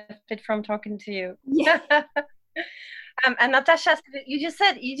benefit from talking to you. Yeah. And Natasha, you just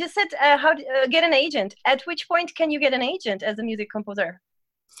said how to get an agent. At which point can you get an agent as a music composer?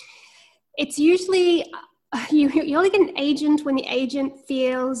 It's usually you only get an agent when the agent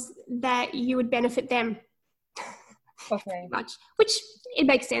feels that you would benefit them. Okay. Much, which it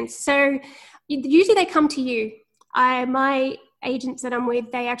makes sense. So usually they come to you. My agents that I'm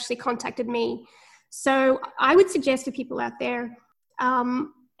with, they actually contacted me. So I would suggest to people out there, and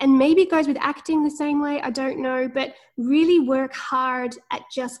maybe it goes with acting the same way, I don't know, but really work hard at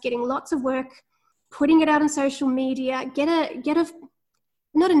just getting lots of work, putting it out on social media, get a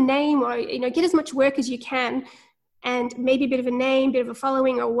not a name, or get as much work as you can, and maybe a bit of a name, bit of a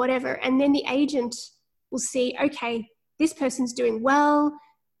following or whatever, and then the agent will see, okay, this person's doing well,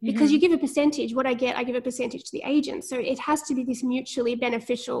 because you give a percentage. What I give a percentage to the agent. So it has to be this mutually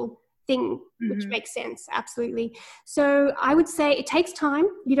beneficial thing, which makes sense. Absolutely. So I would say it takes time.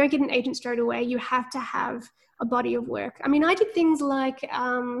 You don't get an agent straight away. You have to have a body of work. I mean, I did things like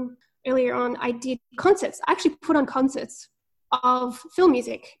earlier on, I did concerts. I actually put on concerts of film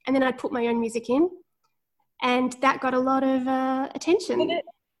music, and then I'd put my own music in, and that got a lot of attention.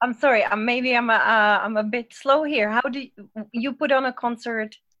 I'm sorry, maybe I'm a bit slow here. How do you put on a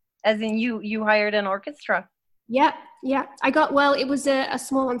concert, as in you hired an orchestra? Yeah. It was a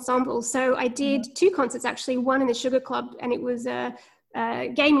small ensemble. So I did 2 concerts actually, one in the Sugar Club, and it was a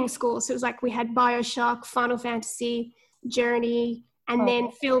gaming school. So it was like we had BioShock, Final Fantasy, Journey, and then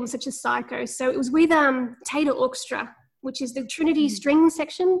films such as Psycho. So it was with Taylor Orchestra, which is the Trinity string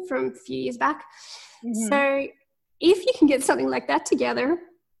section from a few years back. So if you can get something like that together.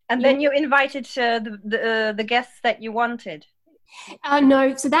 And then you invited the guests that you wanted.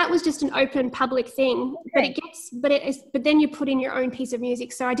 No, so that was just an open public thing. Okay. But then you put in your own piece of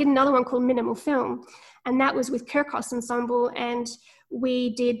music. So I did another one called Minimal Film, and that was with Kirkos Ensemble, and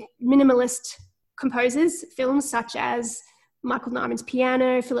we did minimalist composers, films such as Michael Nyman's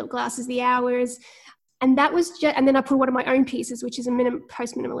Piano, Philip Glass's The Hours. And that was and then I put one of my own pieces, which is a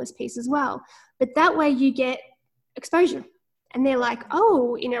post-minimalist piece as well. But that way you get exposure. And they're like,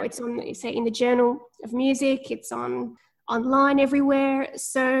 oh, it's on, say, in the Journal of Music, it's online everywhere.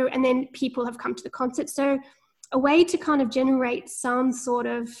 So, and then people have come to the concert. So a way to kind of generate some sort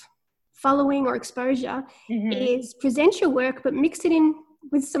of following or exposure is present your work, but mix it in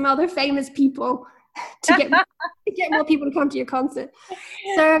with some other famous people to get more people to come to your concert.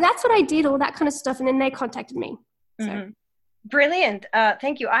 So that's what I did, all that kind of stuff. And then they contacted me. So. Brilliant.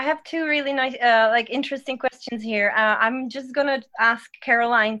 Thank you. I have 2 really nice, interesting questions here. I'm just going to ask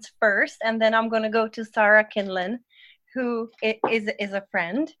Caroline's first, and then I'm going to go to Sarah Kinlan, who is a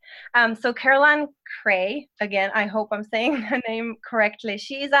friend. So Caroline Cray, again, I hope I'm saying her name correctly.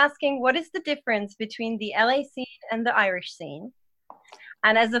 She is asking, what is the difference between the LA scene and the Irish scene?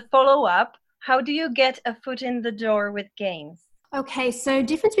 And as a follow-up, how do you get a foot in the door with games? Okay, so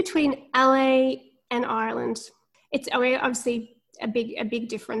difference between LA and Ireland. It's obviously a big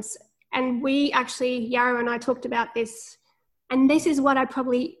difference. And we actually, Yarrow and I talked about this, and this is what I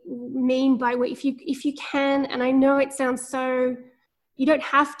probably mean by if you can, and I know it sounds so, you don't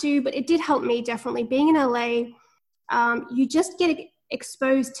have to, but it did help me definitely. Being in LA, you just get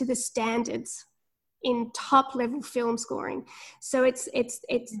exposed to the standards in top level film scoring. So it's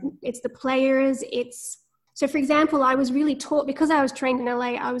the players, so for example, I was really taught, because I was trained in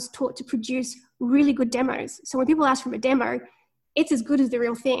LA, I was taught to produce really good demos. So when people ask for a demo, it's as good as the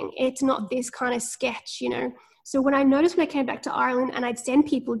real thing. It's not this kind of sketch, So when I noticed when I came back to Ireland and I'd send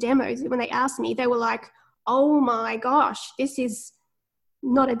people demos, when they asked me, they were like, oh my gosh, this is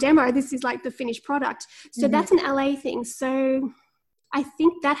not a demo. This is like the finished product. So that's an LA thing. So I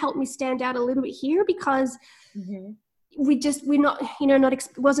think that helped me stand out a little bit here, because we're not,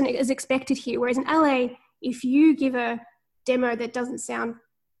 wasn't as expected here. Whereas in LA, if you give a demo that doesn't sound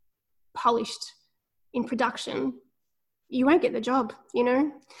polished in production, you won't get the job,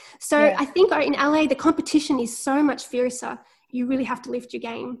 So Yeah. I think in LA, the competition is so much fiercer. You really have to lift your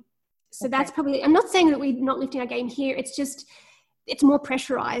game. So that's probably, I'm not saying that we're not lifting our game here. It's just, it's more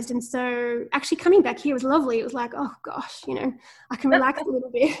pressurized. And so actually coming back here was lovely. It was like, oh gosh, I can relax a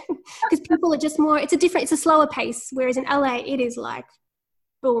little bit because people are just more, it's a slower pace. Whereas in LA, it is like,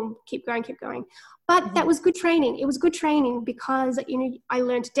 boom, keep going. But that was good training. It was good training because, I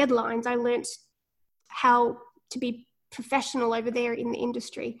learned deadlines. I learned how to be professional over there in the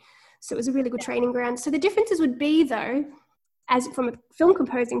industry. So it was a really good training ground. So the differences would be, though, as from a film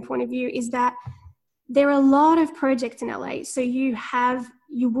composing point of view, is that there are a lot of projects in LA. So you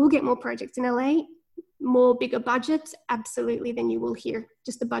will get more projects in LA, more bigger budgets, absolutely, than you will here.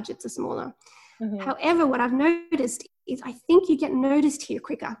 Just the budgets are smaller. However, what I've noticed is I think you get noticed here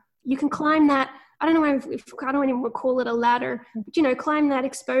quicker. You can climb that, I don't know if I don't even call it a ladder, but climb that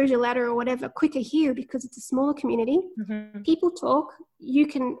exposure ladder or whatever quicker here because it's a smaller community. People talk, you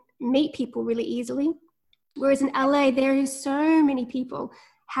can meet people really easily. Whereas in LA, there is so many people.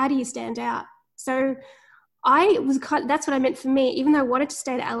 How do you stand out? So that's what I meant for me. Even though I wanted to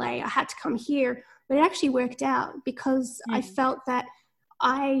stay to LA, I had to come here, but it actually worked out because I felt that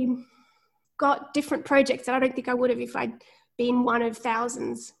I got different projects that I don't think I would have if I'd been one of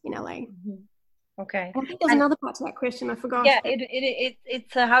thousands in LA. Okay. I think there's another part to that question. I forgot. Yeah,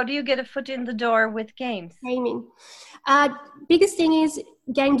 it's how do you get a foot in the door with games? Gaming. Biggest thing is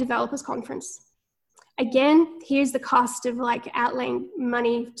Game Developers Conference. Again, here's the cost of like outlaying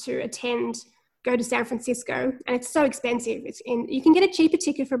money to attend, go to San Francisco, and it's so expensive. You can get a cheaper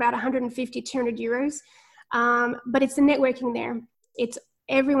ticket for about 150, 200 euros, but it's the networking there. It's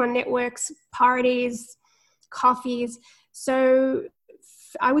everyone networks, parties, coffees. So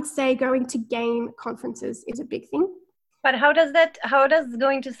I would say going to game conferences is a big thing. But how does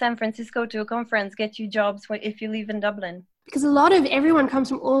going to San Francisco to a conference get you jobs if you live in Dublin? Because everyone comes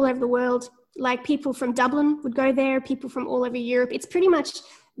from all over the world. Like people from Dublin would go there, people from all over Europe. It's pretty much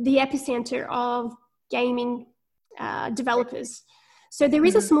the epicenter of gaming developers. So there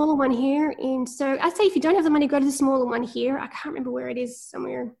is a smaller one here. So I'd say if you don't have the money, go to the smaller one here. I can't remember where it is,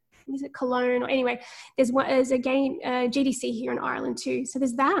 somewhere. Is it Cologne? Or anyway, there's a game GDC here in Ireland too. So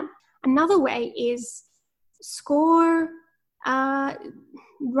there's that. Another way is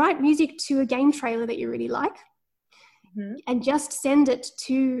write music to a game trailer that you really like. And just send it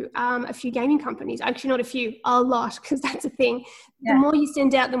to a few gaming companies. Actually, not a few, a lot, because that's a thing. Yeah. The more you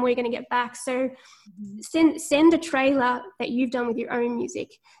send out, the more you're going to get back. So send a trailer that you've done with your own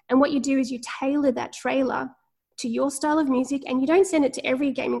music. And what you do is you tailor that trailer to your style of music, and you don't send it to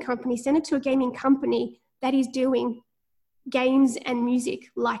every gaming company. Send it to a gaming company that is doing games and music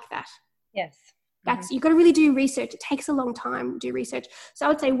like that. Yes. You've got to really do research. It takes a long time to do research. So I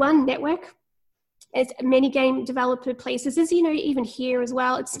would say one, network. There's many game developer places, as even here as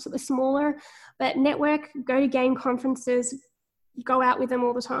well. It's smaller, but network, go to game conferences, go out with them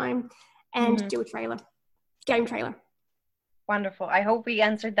all the time, and do a game trailer. Wonderful. I hope we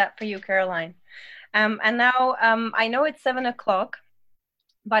answered that for you, Caroline. And now I know it's 7:00,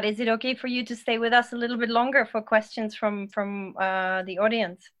 but is it okay for you to stay with us a little bit longer for questions from the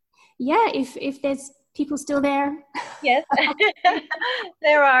audience? Yeah, if there's people still there. Yes,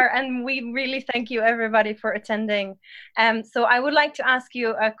 there are, and we really thank you everybody for attending. So I would like to ask you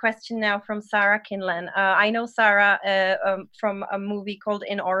a question now from Sarah Kinlan. I know Sarah from a movie called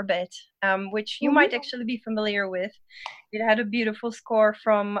In Orbit, which you might actually be familiar with. It had a beautiful score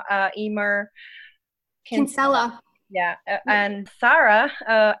from Emer Kinsella. Yeah, and Sarah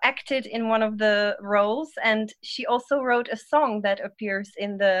acted in one of the roles, and she also wrote a song that appears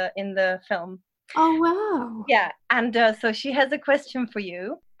in the film. Oh, wow. Yeah, and so she has a question for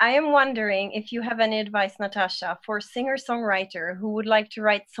you. I am wondering if you have any advice, Natasha, for a singer-songwriter who would like to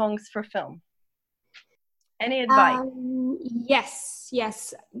write songs for film. Any advice?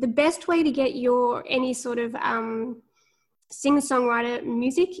 Yes. The best way to get any sort of singer-songwriter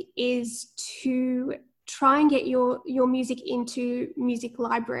music is to try and get your music into music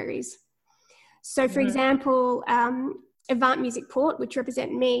libraries. So, for example, Avant Music Port, which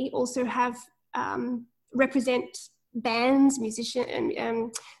represent me, also have represent bands, musicians,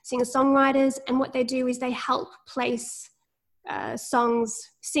 and singer-songwriters, and what they do is they help place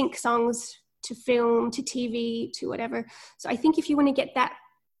sync songs to film, to TV, to whatever. So I think if you want to get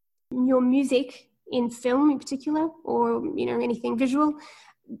your music in film in particular, or anything visual,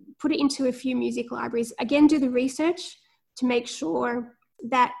 put it into a few music libraries. Again, do the research to make sure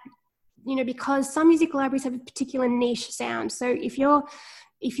that because some music libraries have a particular niche sound. So if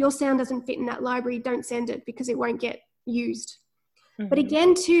your sound doesn't fit in that library, don't send it because it won't get used. Mm-hmm. But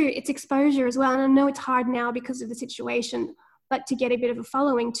again, too, it's exposure as well. And I know it's hard now because of the situation, but to get a bit of a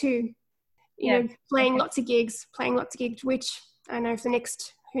following too, playing lots of gigs, which I know for the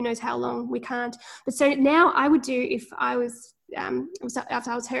next, who knows how long, we can't. But so now I would do, if I was,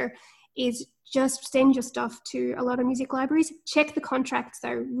 after I was her, is just send your stuff to a lot of music libraries. Check the contracts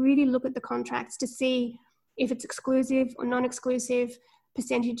though, really look at the contracts to see if it's exclusive or non-exclusive,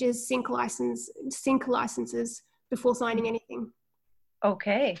 percentages, sync licenses before signing anything.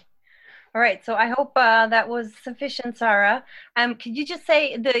 Okay. All right. So I hope that was sufficient, Sarah. Could you just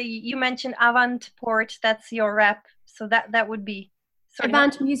say you mentioned Avant Port, that's your rep. So that would be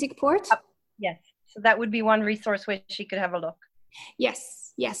Avant Music Port. Yes. So that would be one resource where she could have a look.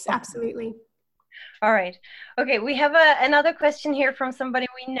 Yes, absolutely. All right. Okay, we have another question here from somebody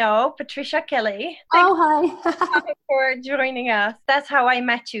we know, Patricia Kelly. Thanks hi. For joining us. That's how I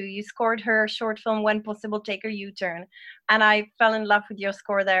met you. You scored her short film, When Possible, Take a U-Turn. And I fell in love with your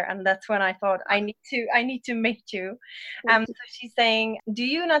score there. And that's when I thought, I need to meet you. So she's saying, do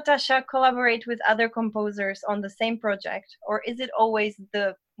you, Natasha, collaborate with other composers on the same project? Or is it always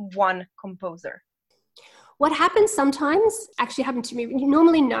the one composer? What happens sometimes, actually happened to me.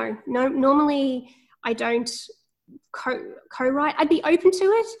 Normally, no. Normally, I don't co-write. I'd be open to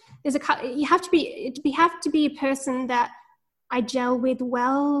it. You have to be a person that I gel with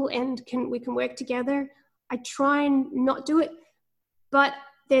well and we can work together. I try and not do it, but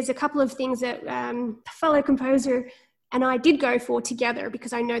there's a couple of things that a fellow composer and I did go for together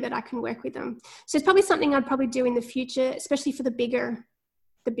because I know that I can work with them. So it's probably something I'd probably do in the future, especially for the bigger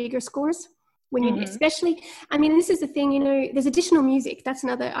scores. When you, especially, I mean, this is the thing, there's additional music. That's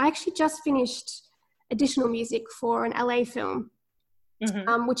another. I actually just finished additional music for an LA film,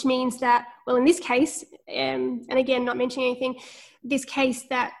 which means that, well, in this case, and again, not mentioning anything, this case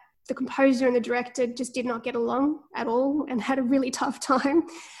that the composer and the director just did not get along at all and had a really tough time.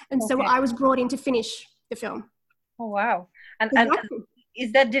 And so I was brought in to finish the film. Oh, wow. And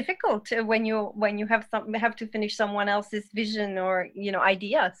is that difficult when you have to finish someone else's vision or,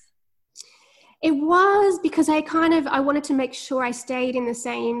 ideas? It was because I wanted to make sure I stayed in the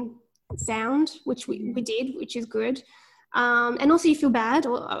same sound, which we did, which is good. And also you feel bad,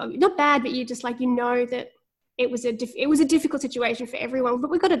 or not bad, but you just that it was a difficult situation for everyone,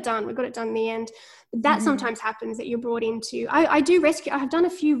 but we got it done. We got it done in the end. But that sometimes happens that you're brought into, I do rescue. I have done a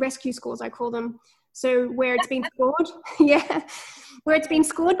few rescue scores, I call them. So where it's been scored, where it's been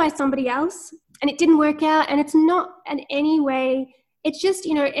scored by somebody else and it didn't work out, and it's not in any way. It's just,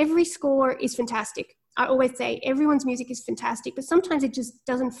 every score is fantastic. I always say everyone's music is fantastic, but sometimes it just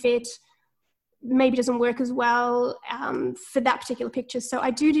doesn't fit, maybe doesn't work as well for that particular picture. So I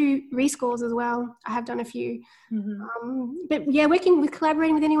do rescores as well. I have done a few. But yeah,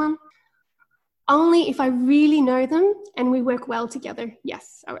 collaborating with anyone, only if I really know them and we work well together.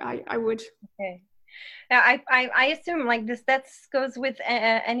 Yes, I would. Okay. Now, I assume this, that goes with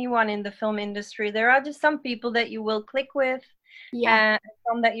anyone in the film industry. There are just some people that you will click with,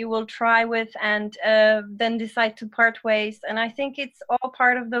 some that you will try with and then decide to part ways. And I think it's all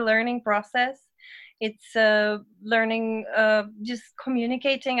part of the learning process. It's learning, just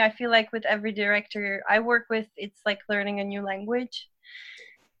communicating. I feel like with every director I work with, it's like learning a new language.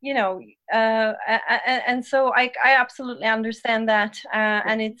 And so I absolutely understand that.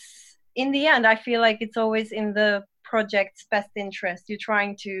 And it's, in the end, I feel like it's always in the project's best interest.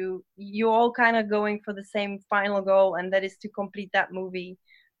 You're all kind of going for the same final goal, and that is to complete that movie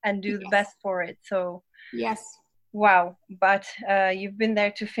and do the best for it. So yes, wow. But you've been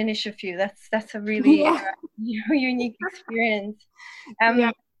there to finish a few. That's a really unique experience.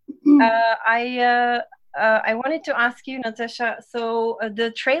 I wanted to ask you, Natasha, so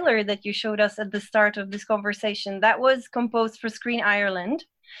the trailer that you showed us at the start of this conversation, that was composed for Screen Ireland.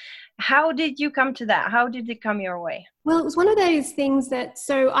 How did you come to that? How did it come your way? Well, it was one of those things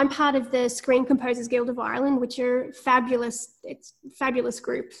so I'm part of the Screen Composers Guild of Ireland, which are fabulous. It's a fabulous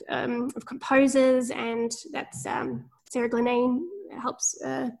group of composers, and that's Sarah Glenane helps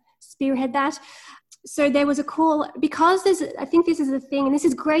spearhead that. So there was a call, because I think this is the thing, and this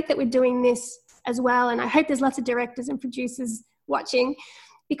is great that we're doing this as well, and I hope there's lots of directors and producers watching,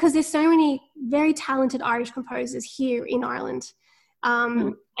 because there's so many very talented Irish composers here in Ireland.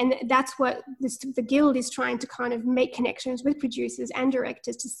 And that's what the Guild is trying to kind of make connections with producers and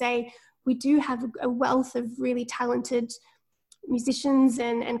directors to say, we do have a wealth of really talented musicians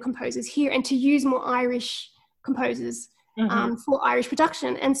and composers here, and to use more Irish composers for Irish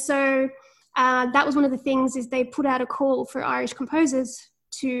production. And so that was one of the things, is they put out a call for Irish composers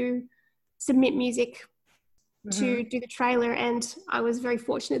to submit music to do the trailer, and I was very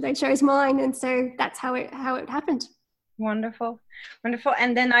fortunate they chose mine, and so that's how it happened. Wonderful.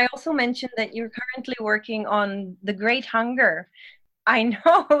 And then I also mentioned that you're currently working on The Great Hunger. I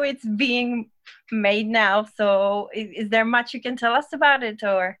know it's being made now, so is there much you can tell us about it,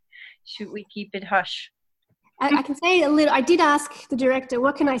 or should we keep it hush? I can say a little. I did ask the director,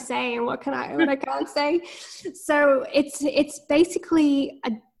 what can I say and what I can't say. So it's basically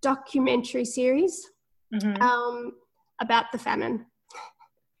a documentary series about the famine.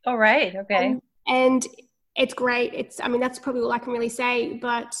 All right. Okay. And it's great. I mean, that's probably all I can really say.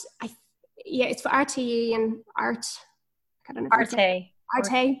 But it's for RTE and Arte. I don't know.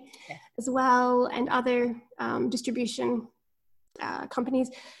 Arte as well, and other distribution companies.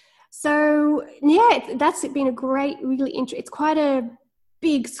 So yeah, that's been a great, really it's quite a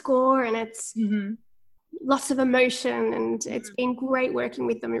big score, and it's lots of emotion, and it's been great working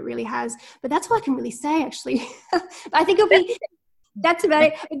with them. It really has. But that's all I can really say, actually. I think that's about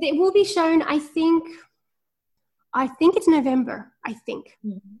it. It will be shown, I think it's November, I think.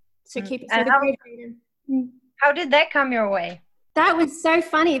 So keep it. How did that come your way? That was so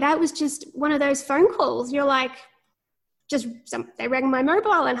funny. That was just one of those phone calls. You're like, they rang my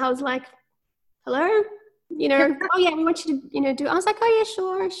mobile, and I was like, hello, oh yeah, we want you to, do. I was like, oh yeah,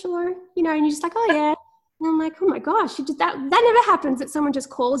 sure, and you're just like, oh yeah. And I'm like, oh my gosh, that never happens, that someone just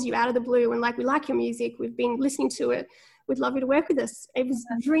calls you out of the blue and like, we like your music, we've been listening to it, we'd love you to work with us. It was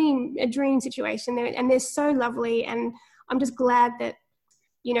a dream situation there, and they're so lovely, and I'm just glad that,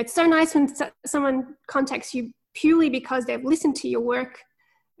 it's so nice when someone contacts you purely because they've listened to your work,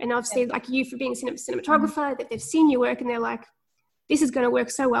 and obviously like you for being a cinematographer, that they've seen your work and they're like, this is going to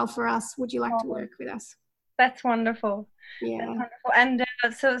work so well for us. Would you like to work with us? That's wonderful. Yeah. That's wonderful. And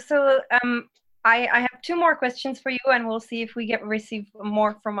I have two more questions for you, and we'll see if we receive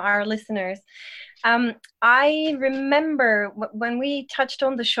more from our listeners. I remember when we touched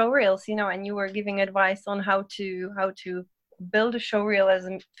on the showreels, and you were giving advice on how to build a showreel as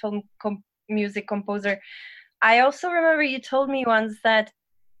a film music composer. I also remember you told me once that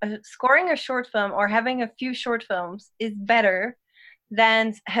scoring a short film or having a few short films is better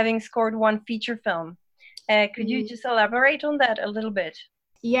than having scored one feature film. Could you just elaborate on that a little bit?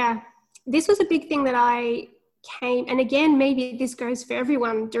 Yeah, this was a big thing that I came, and again, maybe this goes for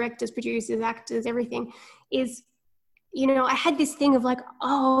everyone, directors, producers, actors, everything, is, I had this thing of like,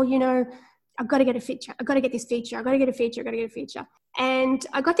 I've got to get a feature. I've got to get this feature. I've got to get a feature. I've got to get a feature. And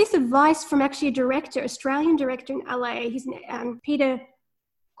I got this advice from actually a director, Australian director in LA. He's Peter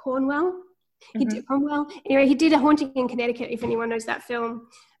Cornwell. Anyway, he did A Haunting in Connecticut, if anyone knows that film.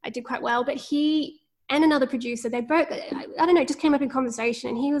 I did quite well. But he and another producer, they both, I don't know, it just came up in conversation.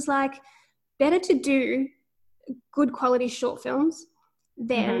 And he was like, better to do good quality short films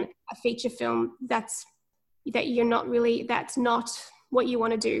than a feature film that's not what you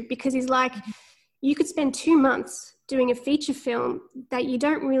want to do. Because he's like, you could spend 2 months doing a feature film that you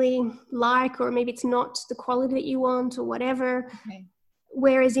don't really like, or maybe it's not the quality that you want or whatever. Okay.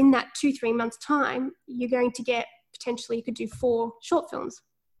 Whereas in that 2-3 months time, you're going to get, potentially you could do 4 short films.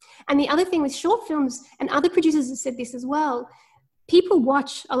 And the other thing with short films, and other producers have said this as well, people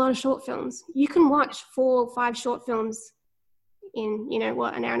watch a lot of short films. You can watch 4 or 5 short films in, an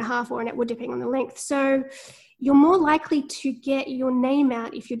hour and a half, or depending on the length. So you're more likely to get your name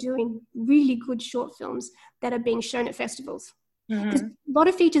out if you're doing really good short films that are being shown at festivals. Because a lot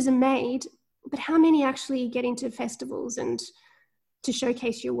of features are made, but how many actually get into festivals and to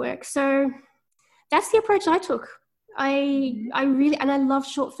showcase your work? So that's the approach I took. I really, and I love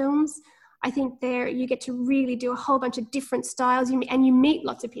short films. I think you get to really do a whole bunch of different styles, and you meet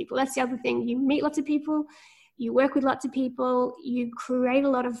lots of people. That's the other thing. You meet lots of people, you work with lots of people, you create a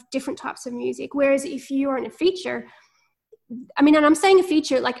lot of different types of music. Whereas if you're in a feature, I mean, and I'm saying a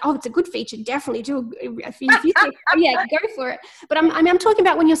feature like, oh, it's a good feature, definitely do if you think, oh, yeah, go for it. But I'm talking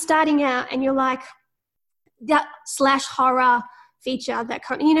about when you're starting out and you're like that / horror feature, that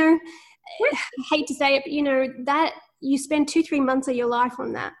kind, I hate to say it, but that you spend 2-3 months of your life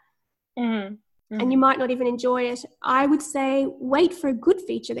on that. And you might not even enjoy it. I would say wait for a good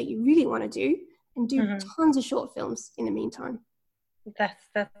feature that you really want to do, and do tons of short films in the meantime.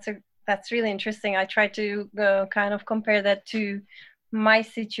 That's really interesting. I try to kind of compare that to my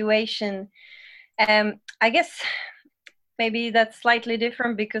situation. I guess maybe that's slightly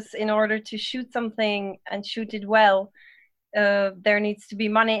different, because in order to shoot something and shoot it well, there needs to be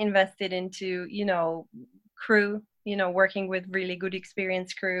money invested into, crew, working with really good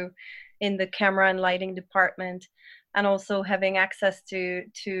experienced crew in the camera and lighting department. and also having access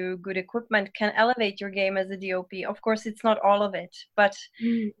to good equipment can elevate your game as a DOP. Of course, it's not all of it, but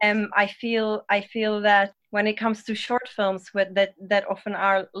I feel that when it comes to short films that often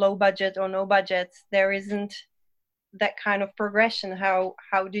are low budget or no budgets, there isn't that kind of progression. How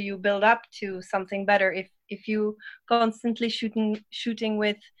do you build up to something better if you constantly shooting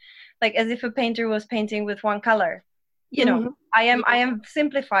with, like, as if a painter was painting with one color? I am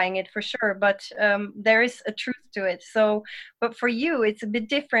simplifying it for sure, but there is a truth to it. So, but for you, it's a bit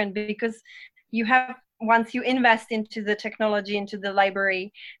different because you have, once you invest into the technology, into the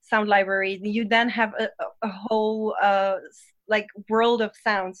sound library, you then have a whole like world of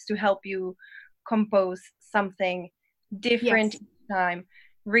sounds to help you compose something different each time,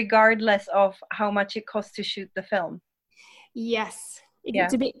 regardless of how much it costs to shoot the film. Yes,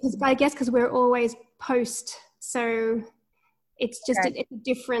 it's a bit, because we're always post, so it's just it's a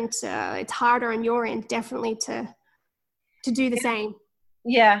different. It's harder on your end, definitely, to do the same.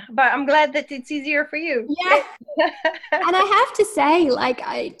 Yeah, but I'm glad that it's easier for you. Yeah, and I have to say,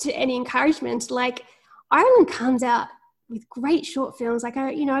 to any encouragement, like, Ireland comes out with great short films. Like,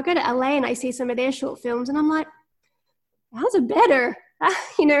 I go to LA and I see some of their short films, and I'm like, ours are better.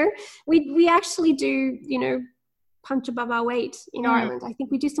 We actually do, punch above our weight in Ireland. I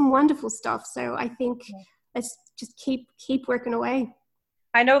think we do some wonderful stuff. So I think let's just keep working away.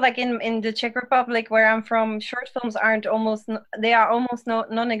 I know, like in the Czech Republic, where I'm from, short films are almost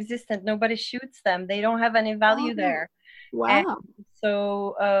non-existent. Nobody shoots them. They don't have any value there. Wow. And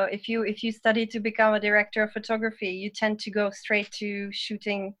so if you study to become a director of photography, you tend to go straight to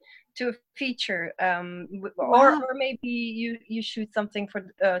shooting to a feature, or maybe you shoot something for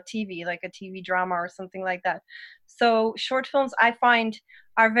TV, like a TV drama or something like that. So short films, I find,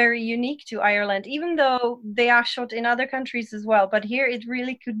 are very unique to Ireland, even though they are shot in other countries as well. But here it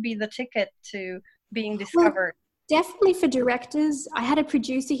really could be the ticket to being discovered. Well, definitely for directors. I had a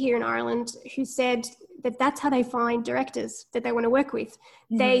producer here in Ireland who said that that's how they find directors that they want to work with.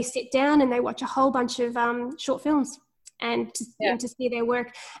 They sit down and they watch a whole bunch of short films and to see their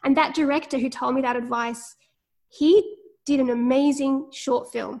work. And that director who told me that advice, he did an amazing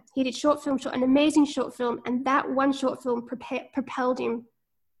short film. He did an amazing short film, and that one short film propelled him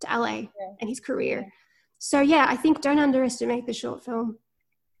to LA and his career. So I think don't underestimate the short film.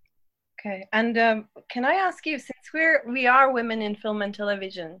 Okay, and can I ask you, since we are women in film and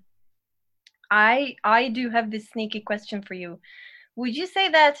television, I do have this sneaky question for you. Would you say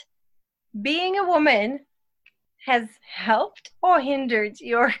that being a woman has helped or hindered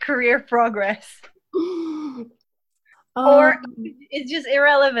your career progress? Or it's just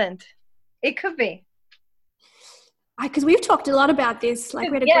irrelevant? It could be. Because we've talked a lot about this. Like,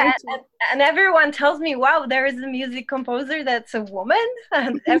 we had a great talk. And everyone tells me, wow, there is a music composer that's a woman.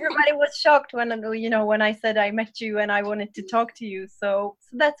 And everybody was shocked when I said I met you and I wanted to talk to you. So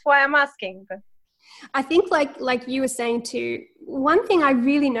that's why I'm asking. But I think like you were saying too, one thing I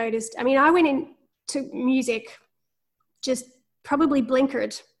really noticed, I mean, I went into music just probably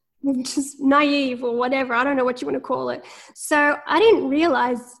blinkered, just naive or whatever. I don't know what you want to call it. So I didn't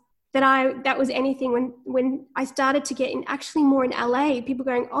realize that was anything when I started to get in, actually more in LA, people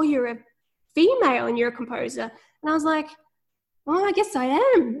going, oh, you're a female and you're a composer. And I was like, well, I guess I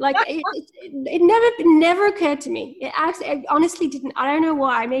am. Like, it never occurred to me. It honestly didn't. I don't know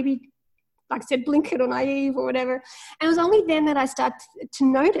why. Maybe, like I said, blinkered or naive or whatever. And it was only then that I started to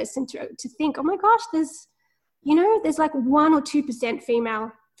notice and to think, oh my gosh, there's like 1 or 2%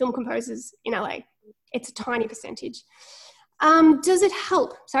 female film composers in LA. It's a tiny percentage. Does it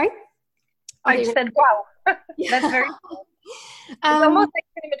help? Sorry? I said, wow. That's very cool. It's almost like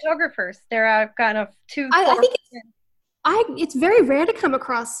cinematographers. There are kind of two. I think it's very rare to come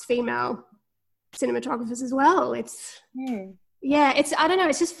across female cinematographers as well. It's I don't know.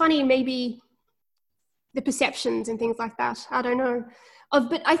 It's just funny, maybe the perceptions and things like that. I don't know.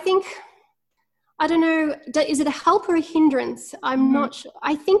 But I think, I don't know, is it a help or a hindrance? I'm not sure.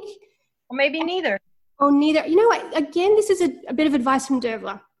 I think... Or maybe neither. Or neither. You know what? Again, this is a bit of advice from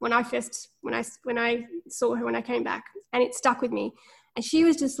Dervla when I saw her when I came back, and it stuck with me. And she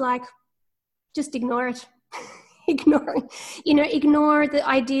was just like, just ignore it. Ignore the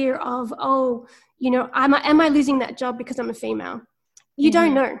idea of, am I losing that job because I'm a female? You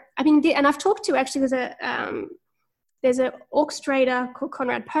don't know. I mean, and I've talked to, actually, there's a orchestrator called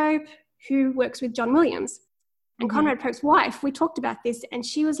Conrad Pope who works with John Williams. And Conrad Pope's wife, we talked about this, and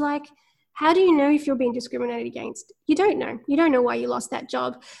she was like, how do you know if you're being discriminated against? You don't know. You don't know why you lost that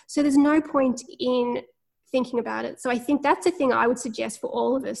job. So there's no point in thinking about it. So I think that's a thing I would suggest for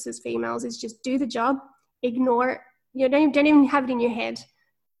all of us as females, is just do the job, ignore it. Don't even have it in your head.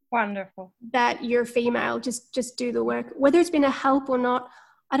 Wonderful. that you're female. Just do the work. Whether it's been a help or not,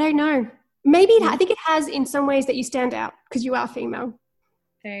 I don't know. Maybe I think it has in some ways that you stand out because you are female.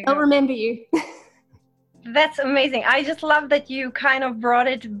 They'll remember you. That's amazing. I just love that you kind of brought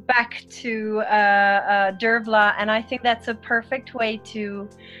it back to Dervla, and I think that's a perfect way to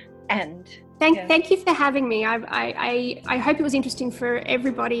end. Thank you for having me. I hope it was interesting for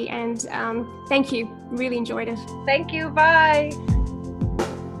everybody, and thank you. Really enjoyed it. Thank you. Bye.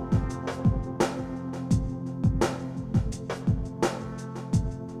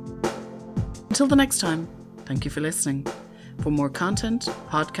 Until the next time, thank you for listening. For more content,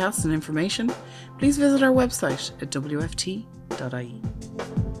 podcasts and information, please visit our website at wft.ie.